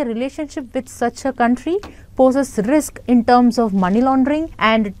having a relationship with such a country poses risk in terms of money laundering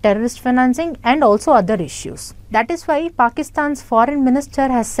and terrorist financing and also other issues. That is why Pakistan's foreign minister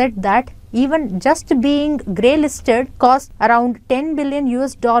has said that even just being grey listed costs around $10 billion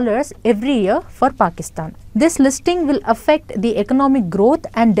every year for Pakistan. This listing will affect the economic growth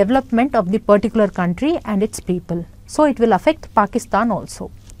and development of the particular country and its people. So it will affect Pakistan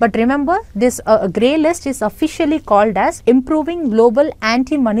also. But remember, this grey list is officially called as Improving Global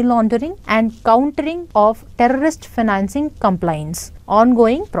Anti-Money Laundering and Countering of Terrorist Financing Compliance,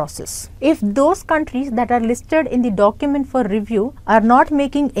 ongoing process. If those countries that are listed in the document for review are not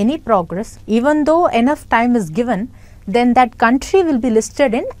making any progress, even though enough time is given, then that country will be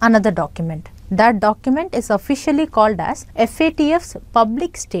listed in another document. That document is officially called as FATF's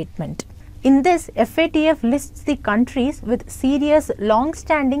Public Statement. In this, FATF lists the countries with serious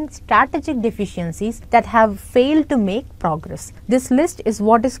long-standing strategic deficiencies that have failed to make progress. This list is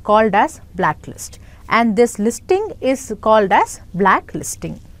what is called as blacklist, and this listing is called as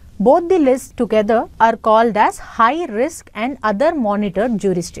blacklisting. Both the lists together are called as high risk and other monitored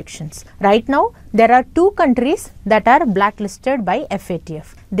jurisdictions. Right now, there are 2 countries that are blacklisted by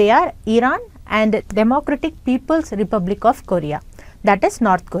FATF. They are Iran and Democratic People's Republic of Korea, that is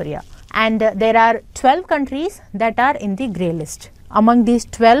North Korea. And there are 12 countries that are in the grey list. Among these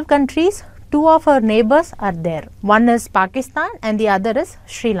 12 countries, 2 of our neighbors are there. One is Pakistan and the other is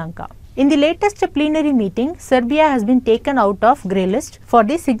Sri Lanka. In the latest plenary meeting, Serbia has been taken out of grey list for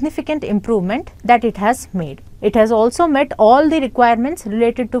the significant improvement that it has made. It has also met all the requirements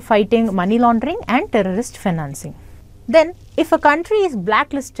related to fighting money laundering and terrorist financing. Then, if a country is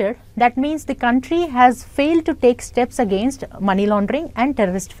blacklisted, that means the country has failed to take steps against money laundering and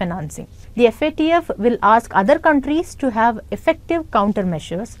terrorist financing. The FATF will ask other countries to have effective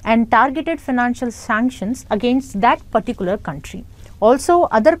countermeasures and targeted financial sanctions against that particular country. Also,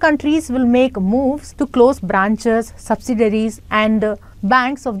 other countries will make moves to close branches, subsidiaries and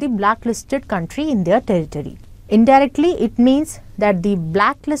banks of the blacklisted country in their territory. Indirectly, it means that the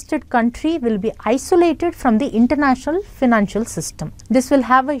blacklisted country will be isolated from the international financial system. This will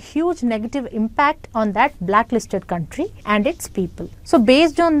have a huge negative impact on that blacklisted country and its people. So,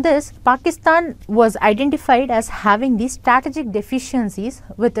 based on this, Pakistan was identified as having these strategic deficiencies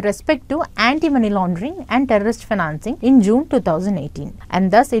with respect to anti-money laundering and terrorist financing in June 2018,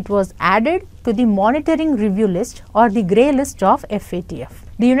 and thus it was added to the monitoring review list or the grey list of FATF.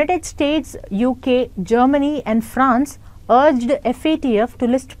 The United States, UK, Germany and France urged FATF to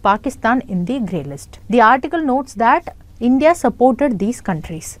list Pakistan in the grey list. The article notes that India supported these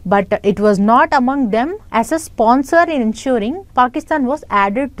countries, but it was not among them as a sponsor in ensuring Pakistan was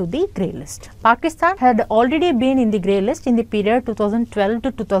added to the grey list. Pakistan had already been in the grey list in the period 2012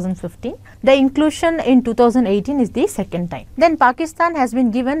 to 2015. The inclusion in 2018 is the second time. Then Pakistan has been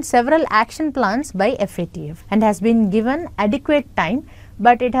given several action plans by FATF and has been given adequate time,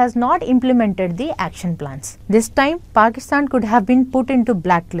 but it has not implemented the action plans. This time, Pakistan could have been put into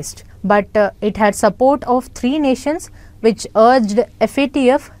blacklist, but it had support of 3 nations which urged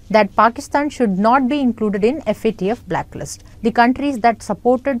FATF that Pakistan should not be included in FATF blacklist. The countries that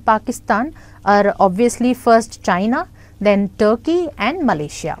supported Pakistan are obviously first China, then Turkey and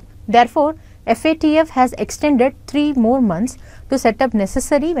Malaysia. Therefore, FATF has extended 3 more months to set up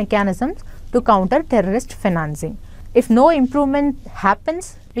necessary mechanisms to counter terrorist financing. If no improvement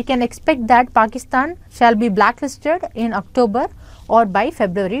happens, we can expect that Pakistan shall be blacklisted in October or by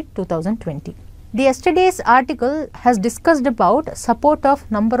February 2020. The yesterday's article has discussed about support of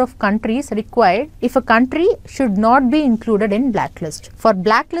number of countries required if a country should not be included in blacklist. For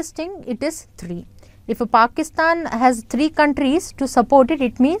blacklisting, it is 3. If a Pakistan has 3 countries to support it,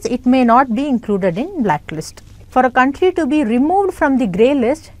 it means it may not be included in blacklist. For a country to be removed from the grey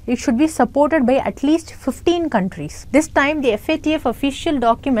list, it should be supported by at least 15 countries. This time, the FATF official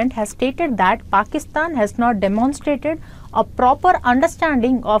document has stated that Pakistan has not demonstrated a proper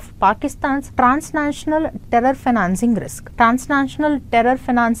understanding of Pakistan's transnational terror financing risk. Transnational terror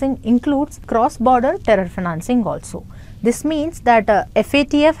financing includes cross-border terror financing also. This means that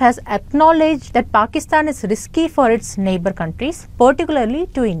FATF has acknowledged that Pakistan is risky for its neighbor countries, particularly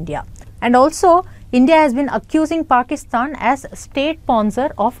to India. And also, India has been accusing Pakistan as state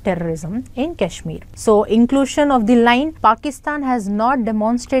sponsor of terrorism in Kashmir. So, inclusion of the line Pakistan has not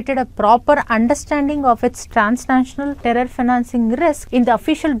demonstrated a proper understanding of its transnational terror financing risk in the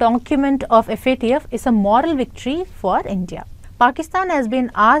official document of FATF is a moral victory for India. Pakistan has been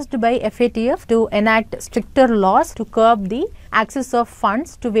asked by FATF to enact stricter laws to curb the access of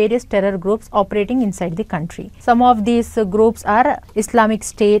funds to various terror groups operating inside the country. Some of these groups are Islamic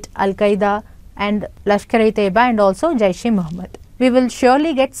State, Al-Qaeda and Lashkar-e-Taiba and also Jaish-e-Mohammed. We will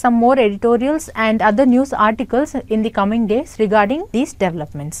surely get some more editorials and other news articles in the coming days regarding these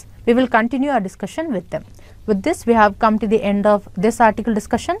developments. We will continue our discussion with them. With this, we have come to the end of this article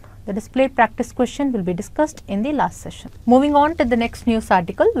discussion. The displayed practice question will be discussed in the last session. Moving on to the next news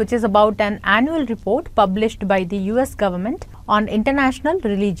article, which is about an annual report published by the US government on international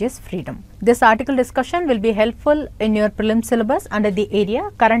religious freedom. This article discussion will be helpful in your prelim syllabus under the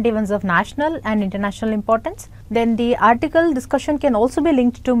area current events of national and international importance. Then the article discussion can also be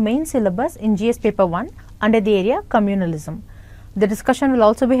linked to main syllabus in GS paper 1 under the area communalism. The discussion will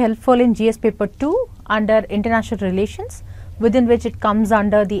also be helpful in GS paper 2 under international relations, within which it comes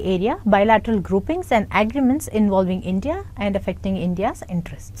under the area bilateral groupings and agreements involving India and affecting India's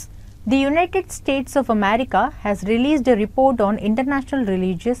interests. The United States of America has released a report on international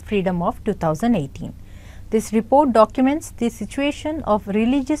religious freedom of 2018. This report documents the situation of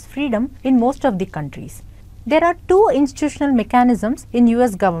religious freedom in most of the countries. There are 2 institutional mechanisms in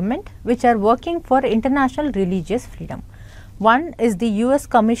US government which are working for international religious freedom. One is the US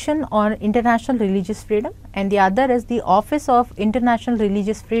Commission on International Religious Freedom and the other is the Office of International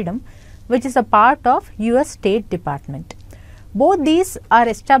Religious Freedom, which is a part of US State Department. Both these are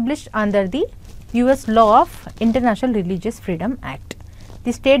established under the US Law of International Religious Freedom Act.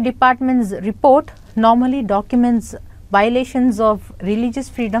 The State Department's report normally documents violations of religious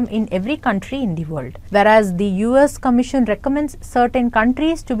freedom in every country in the world, whereas the US Commission recommends certain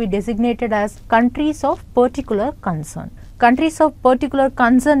countries to be designated as countries of particular concern. Countries of particular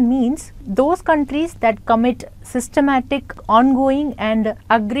concern means those countries that commit systematic, ongoing and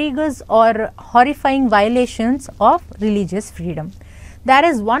egregious or horrifying violations of religious freedom. There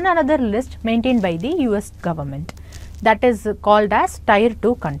is one another list maintained by the US government, that is called as Tier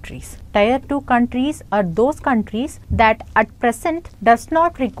 2 countries. Tier 2 countries are those countries that at present does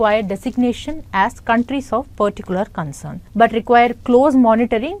not require designation as countries of particular concern, but require close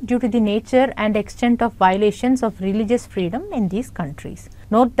monitoring due to the nature and extent of violations of religious freedom in these countries.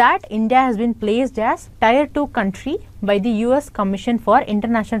 Note that India has been placed as Tier 2 country by the US Commission for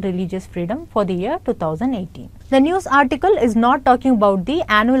International Religious Freedom for the year 2018. The news article is not talking about the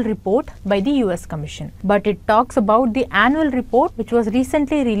annual report by the US Commission, but it talks about the annual report which was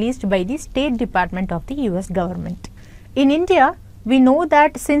recently released by the State Department of the US government. In India, we know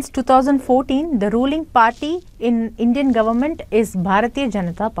that since 2014, the ruling party in Indian government is Bharatiya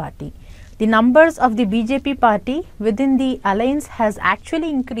Janata Party. The numbers of the BJP party within the alliance has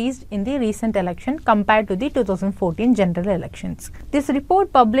actually increased in the recent election compared to the 2014 general elections. This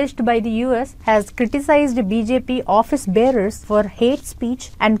report published by the US has criticized BJP office bearers for hate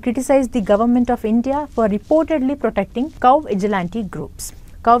speech and criticized the government of India for reportedly protecting cow vigilante groups.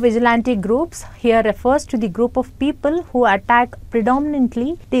 Cow vigilante groups here refers to the group of people who attack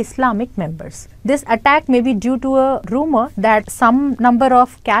predominantly the Islamic members. This attack may be due to a rumor that some number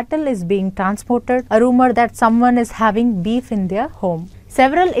of cattle is being transported, a rumor that someone is having beef in their home.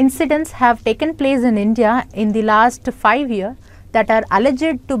 Several incidents have taken place in India in the last 5 years that are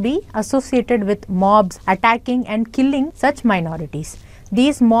alleged to be associated with mobs attacking and killing such minorities.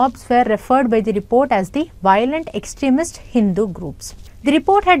 These mobs were referred by the report as the violent extremist Hindu groups. The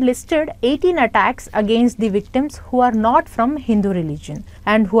report had listed 18 attacks against the victims who are not from Hindu religion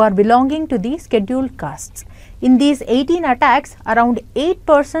and who are belonging to the scheduled castes. In these 18 attacks, around 8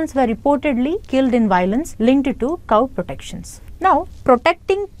 persons were reportedly killed in violence linked to cow protections. Now,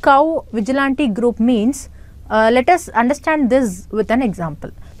 protecting cow vigilante group means, let us understand this with an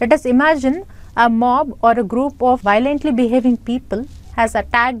example. Let us imagine a mob or a group of violently behaving people has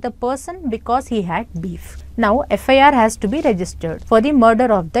attacked the person because he had beef. Now, FIR has to be registered for the murder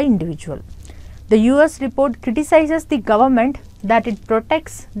of the individual. The US report criticizes the government that it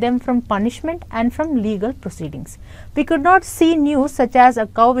protects them from punishment and from legal proceedings. We could not see news such as a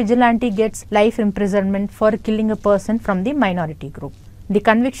cow vigilante gets life imprisonment for killing a person from the minority group. The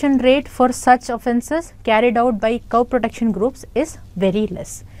conviction rate for such offences carried out by cow protection groups is very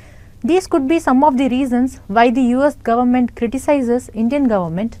less. These could be some of the reasons why the US government criticizes Indian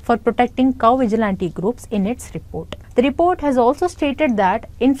government for protecting cow vigilante groups in its report. The report has also stated that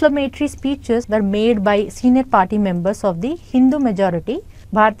inflammatory speeches were made by senior party members of the Hindu majority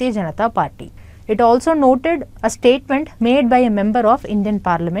Bharatiya Janata Party. It also noted a statement made by a member of Indian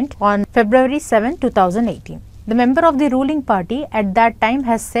Parliament on February 7, 2018. The member of the ruling party at that time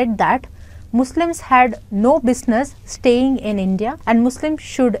has said that Muslims had no business staying in India and Muslims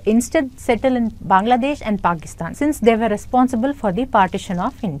should instead settle in Bangladesh and Pakistan since they were responsible for the partition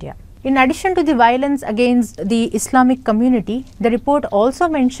of India. In addition to the violence against the Islamic community, the report also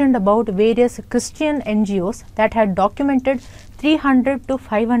mentioned about various Christian NGOs that had documented 300 to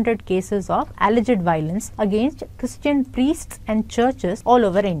 500 cases of alleged violence against Christian priests and churches all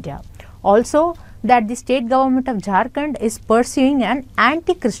over India. Also, that the state government of Jharkhand is pursuing an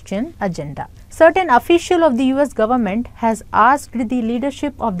anti-Christian agenda. Certain official of the US government has asked the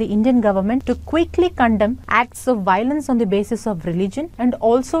leadership of the Indian government to quickly condemn acts of violence on the basis of religion and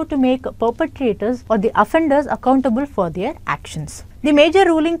also to make perpetrators or the offenders accountable for their actions. The major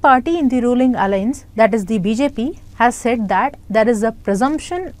ruling party in the ruling alliance, that is the BJP, has said that there is a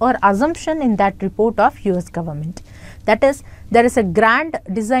presumption or assumption in that report of US government. That is, there is a grand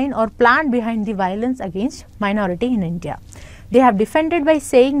design or plan behind the violence against minority in India. They have defended by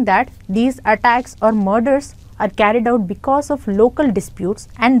saying that these attacks or murders are carried out because of local disputes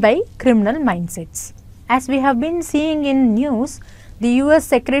and by criminal mindsets. As we have been seeing in news, the US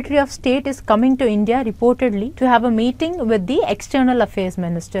Secretary of State is coming to India reportedly to have a meeting with the External Affairs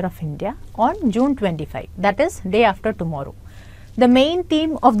Minister of India on June 25, that is day after tomorrow. The main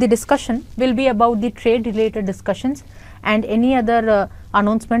theme of the discussion will be about the trade related discussions and any other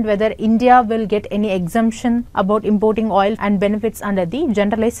announcement whether India will get any exemption about importing oil and benefits under the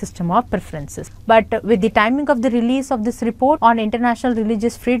generalized system of preferences. But with the timing of the release of this report on international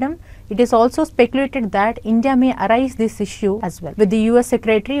religious freedom, it is also speculated that India may arise this issue as well with the US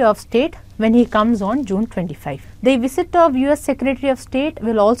Secretary of State when he comes on June 25. The visit of US Secretary of State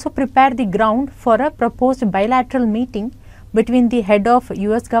will also prepare the ground for a proposed bilateral meeting between the head of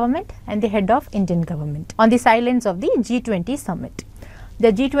US government and the head of Indian government on the sidelines of the G20 summit.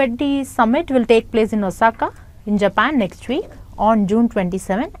 The G20 summit will take place in Osaka in Japan next week on June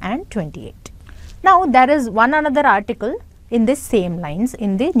 27 and 28. Now, there is one another article in this same lines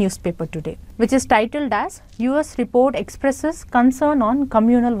in the newspaper today, which is titled as US report expresses concern on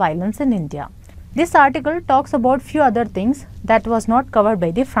communal violence in India. This article talks about few other things that was not covered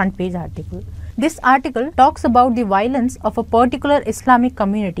by the front page article. This article talks about the violence of a particular Islamic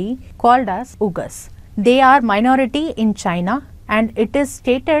community called as Uyghurs. They are minority in China, and it is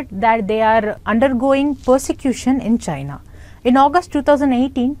stated that they are undergoing persecution in China. In August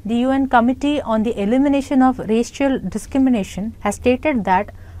 2018, the UN Committee on the Elimination of Racial Discrimination has stated that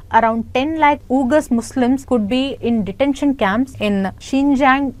around 10 lakh Uyghurs Muslims could be in detention camps in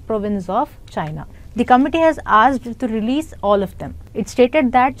Xinjiang province of China. The committee has asked to release all of them. It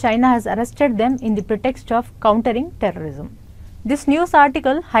stated that China has arrested them in the pretext of countering terrorism. This news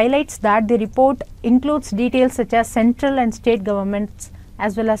article highlights that the report includes details such as central and state governments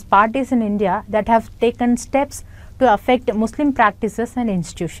as well as parties in India that have taken steps to affect Muslim practices and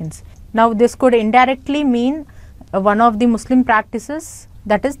institutions. Now, this could indirectly mean one of the Muslim practices,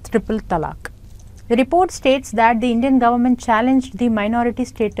 that is triple talaq. The report states that the Indian government challenged the minority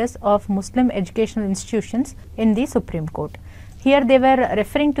status of Muslim educational institutions in the Supreme Court. Here they were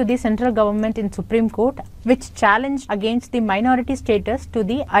referring to the central government in Supreme Court, which challenged against the minority status to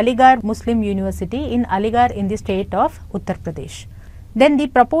the Aligarh Muslim University in Aligarh in the state of Uttar Pradesh. Then the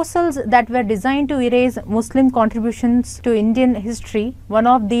proposals that were designed to erase Muslim contributions to Indian history, one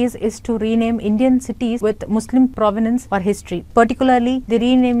of these is to rename Indian cities with Muslim provenance or history, particularly the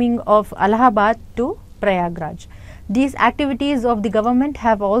renaming of Allahabad to Prayagraj. These activities of the government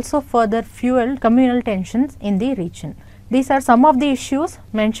have also further fueled communal tensions in the region. These are some of the issues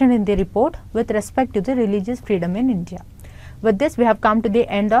mentioned in the report with respect to the religious freedom in India. With this, we have come to the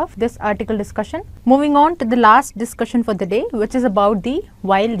end of this article discussion. Moving on to the last discussion for the day, which is about the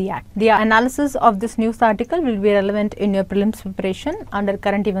Wild Yak. The analysis of this news article will be relevant in your prelims preparation under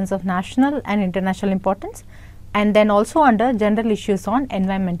current events of national and international importance, and then also under general issues on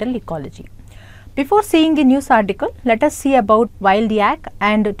environmental ecology. Before seeing the news article, let us see about wild yak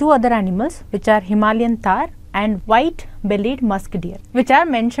and two other animals, which are Himalayan tahr and white-bellied musk deer, which are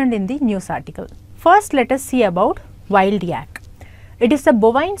mentioned in the news article. First, let us see about wild yak. It is a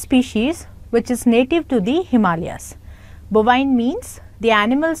bovine species which is native to the Himalayas. Bovine means the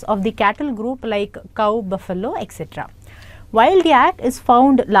animals of the cattle group like cow, buffalo, etc. Wild yak is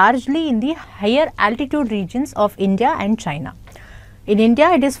found largely in the higher altitude regions of India and China. In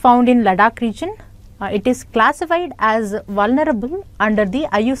India, it is found in Ladakh region. It is classified as vulnerable under the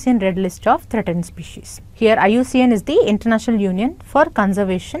IUCN Red List of Threatened Species. Here IUCN is the International Union for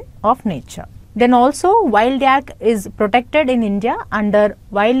Conservation of Nature. Then also wild yak is protected in India under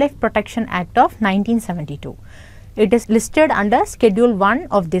Wildlife Protection Act of 1972. It is listed under Schedule 1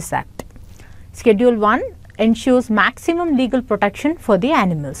 of this act. Schedule 1 ensures maximum legal protection for the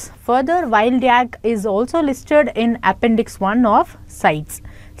animals. Further, wild yak is also listed in Appendix 1 of CITES.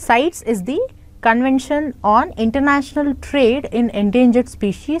 CITES is the Convention on International Trade in Endangered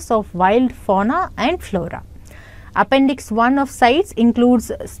Species of Wild Fauna and Flora. Appendix 1 of CITES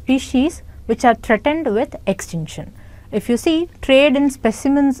includes species which are threatened with extinction. If you see, trade in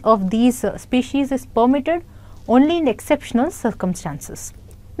specimens of these species is permitted only in exceptional circumstances.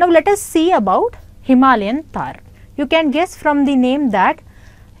 Now, let us see about Himalayan tahr. You can guess from the name that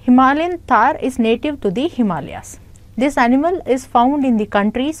Himalayan tahr is native to the Himalayas. This animal is found in the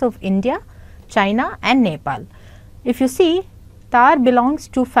countries of India, China and Nepal. If you see, tahr belongs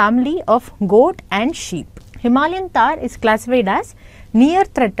to family of goat and sheep. Himalayan tahr is classified as near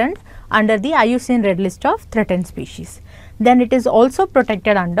threatened under the IUCN Red List of Threatened Species. Then it is also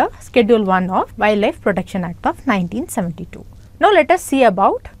protected under Schedule 1 of Wildlife Protection Act of 1972. Now, let us see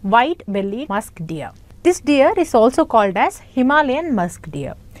about white-bellied musk deer. This deer is also called as Himalayan musk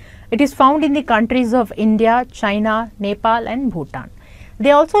deer. It is found in the countries of India, China, Nepal and Bhutan.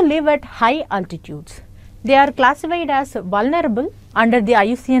 They also live at high altitudes. They are classified as vulnerable under the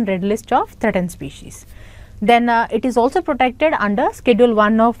IUCN Red List of Threatened Species. Then it is also protected under Schedule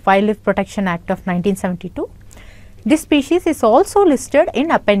 1 of Wildlife Protection Act of 1972. This species is also listed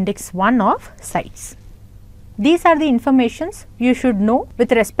in Appendix 1 of CITES. These are the informations you should know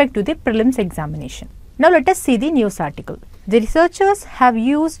with respect to the prelims examination. Now, let us see the news article. The researchers have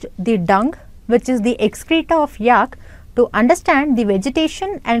used the dung, which is the excreta of yak, to understand the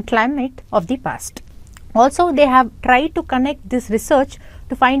vegetation and climate of the past. Also, they have tried to connect this research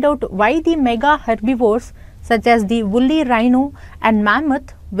to find out why the mega herbivores such as the woolly rhino and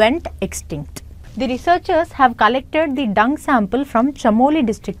mammoth went extinct. The researchers have collected the dung sample from Chamoli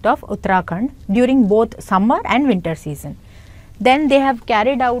district of Uttarakhand during both summer and winter season. Then they have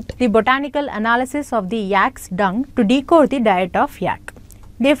carried out the botanical analysis of the yak's dung to decode the diet of yak.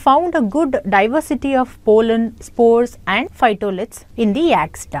 They found a good diversity of pollen, spores and phytoliths in the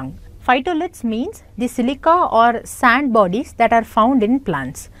yak's dung. Phytoliths means the silica or sand bodies that are found in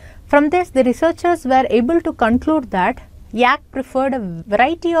plants. From this, the researchers were able to conclude that yak preferred a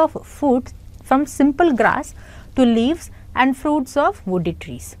variety of foods from simple grass to leaves and fruits of woody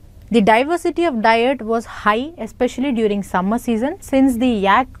trees. The diversity of diet was high, especially during summer season, since the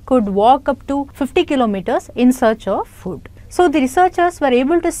yak could walk up to 50 kilometers in search of food. So the researchers were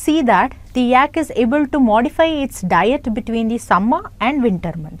able to see that the yak is able to modify its diet between the summer and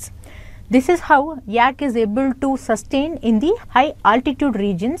winter months. This is how yak is able to sustain in the high altitude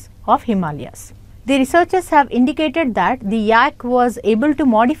regions of Himalayas. The researchers have indicated that the yak was able to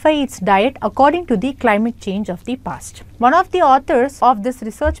modify its diet according to the climate change of the past. One of the authors of this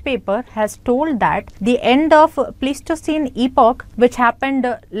research paper has told that the end of Pleistocene epoch, which happened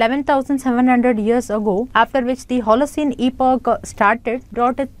 11,700 years ago, after which the Holocene epoch started,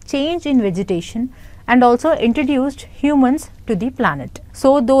 brought a change in vegetation and also introduced humans to the planet.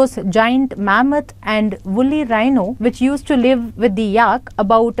 So those giant mammoth and woolly rhino, which used to live with the yak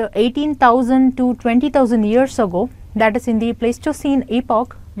about 18,000 to 20,000 years ago, that is in the Pleistocene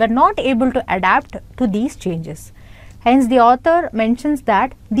epoch, were not able to adapt to these changes. Hence the author mentions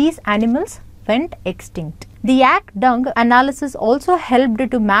that these animals went extinct. The yak dung analysis also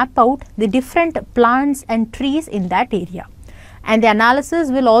helped to map out the different plants and trees in that area. And the analysis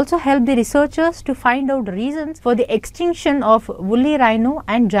will also help the researchers to find out reasons for the extinction of woolly rhino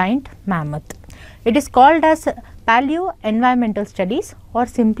and giant mammoth. It is called as paleo-environmental studies or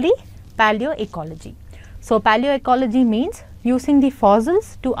simply paleoecology. So paleoecology means using the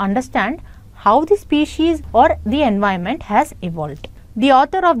fossils to understand how the species or the environment has evolved. The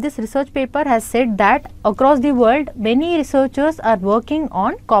author of this research paper has said that across the world many researchers are working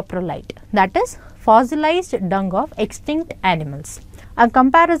on coprolite, that is fossilized dung of extinct animals. A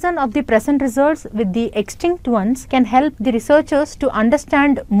comparison of the present results with the extinct ones can help the researchers to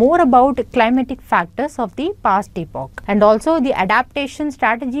understand more about climatic factors of the past epoch and also the adaptation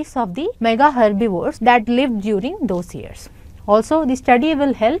strategies of the mega herbivores that lived during those years. Also, the study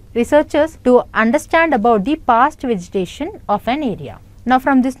will help researchers to understand about the past vegetation of an area. Now,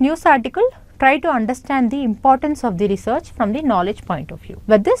 from this news article, try to understand the importance of the research from the knowledge point of view.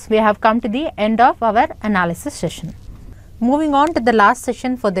 With this, we have come to the end of our analysis session. Moving on to the last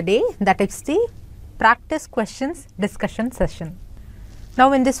session for the day, that is the practice questions discussion session.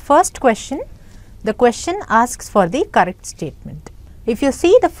 Now, in this first question, the question asks for the correct statement. If you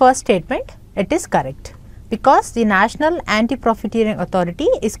see the first statement, it is correct, because the National Anti-Profiteering Authority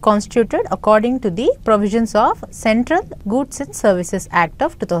is constituted according to the provisions of Central Goods and Services Act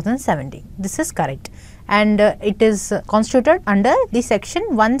of 2017. This is correct, and it is constituted under the section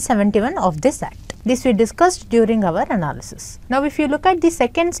 171 of this act. This we discussed during our analysis. Now, if you look at the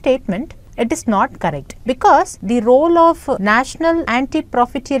second statement, it is not correct, because the role of National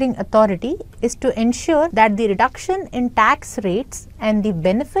Anti-Profiteering Authority is to ensure that the reduction in tax rates and the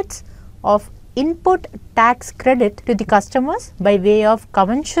benefits of input tax credit to the customers by way of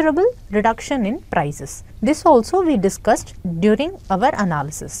commensurable reduction in prices. This also we discussed during our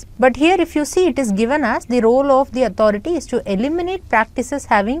analysis. But here if you see, it is given as the role of the authority is to eliminate practices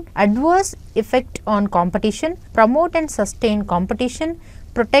having adverse effect on competition, promote and sustain competition,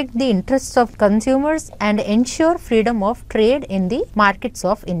 protect the interests of consumers and ensure freedom of trade in the markets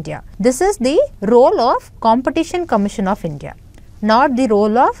of India. This is the role of Competition Commission of India, not the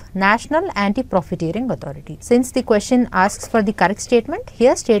role of National Anti-Profiteering Authority. Since the question asks for the correct statement,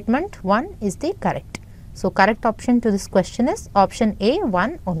 here statement 1 is the correct. So, correct option to this question is option A,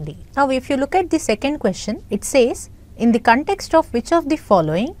 1 only. Now, if you look at the second question, it says, in the context of which of the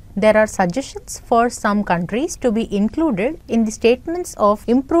following there are suggestions for some countries to be included in the statements of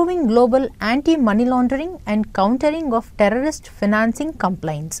improving global anti-money laundering and countering of terrorist financing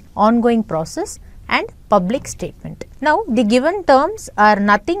compliance, ongoing process and public statement. Now, the given terms are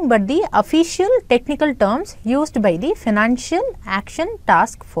nothing but the official technical terms used by the Financial Action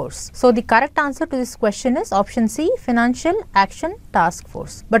Task Force. So, the correct answer to this question is option C, Financial Action Task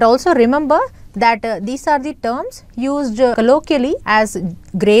Force. But also remember that these are the terms used colloquially as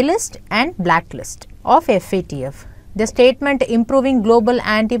grey list and blacklist of FATF. The statement improving global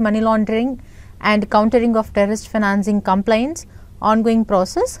anti-money laundering and countering of terrorist financing compliance, ongoing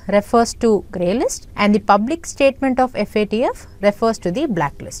process refers to grey list, and the public statement of FATF refers to the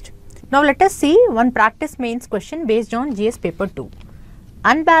blacklist. Now, let us see one practice mains question based on GS paper 2.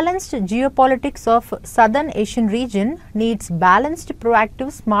 Unbalanced geopolitics of Southern Asian region needs balanced,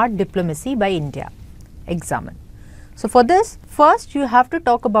 proactive, smart diplomacy by India. Examine. So for this, first you have to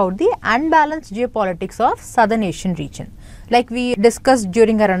talk about the unbalanced geopolitics of Southern Asian region. Like we discussed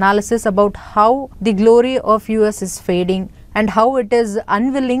during our analysis about how the glory of US is fading and how it is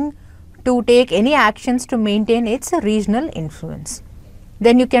unwilling to take any actions to maintain its regional influence.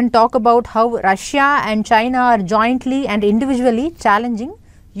 Then you can talk about how Russia and China are jointly and individually challenging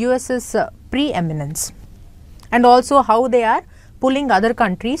US's preeminence, and also how they are pulling other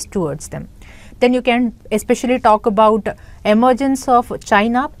countries towards them. Then you can especially talk about emergence of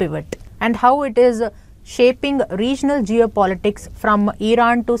China pivot and how it is shaping regional geopolitics from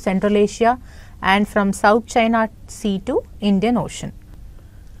Iran to Central Asia and from South China Sea to Indian Ocean.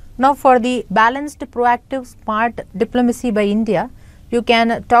 Now for the balanced, proactive, smart diplomacy by India, you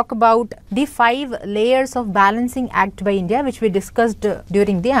can talk about the 5 layers of balancing act by India, which we discussed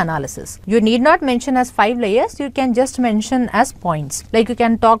during the analysis. You need not mention as 5 layers, you can just mention as points. Like you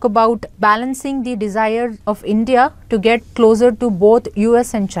can talk about balancing the desire of India to get closer to both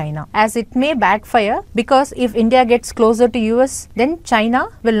US and China, as it may backfire, because if India gets closer to US, then China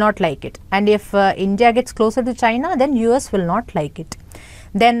will not like it, and if India gets closer to China, then US will not like it.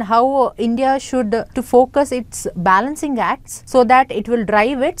 Then how India should to focus its balancing acts so that it will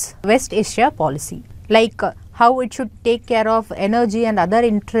drive its West Asia policy, like how it should take care of energy and other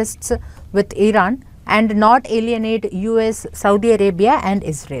interests with Iran and not alienate US, Saudi Arabia and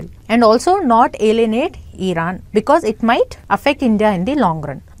Israel, and also not alienate Iran because it might affect India in the long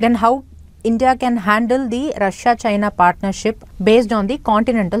run. Then how India can handle the Russia-China partnership based on the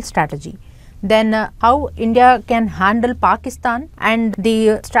continental strategy. Then how India can handle Pakistan and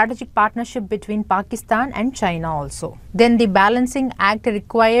the strategic partnership between Pakistan and China also. Then the balancing act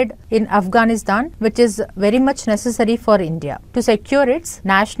required in Afghanistan, which is very much necessary for India to secure its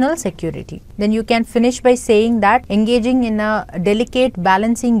national security. Then you can finish by saying that engaging in a delicate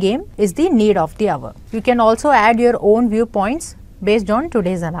balancing game is the need of the hour. You can also add your own viewpoints based on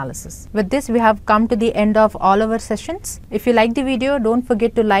today's analysis. With this, we have come to the end of all our sessions. If you like the video, don't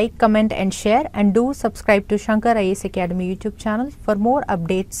forget to like, comment and share, and do subscribe to Shankar IAS Academy YouTube channel for more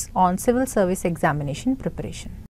updates on civil service examination preparation.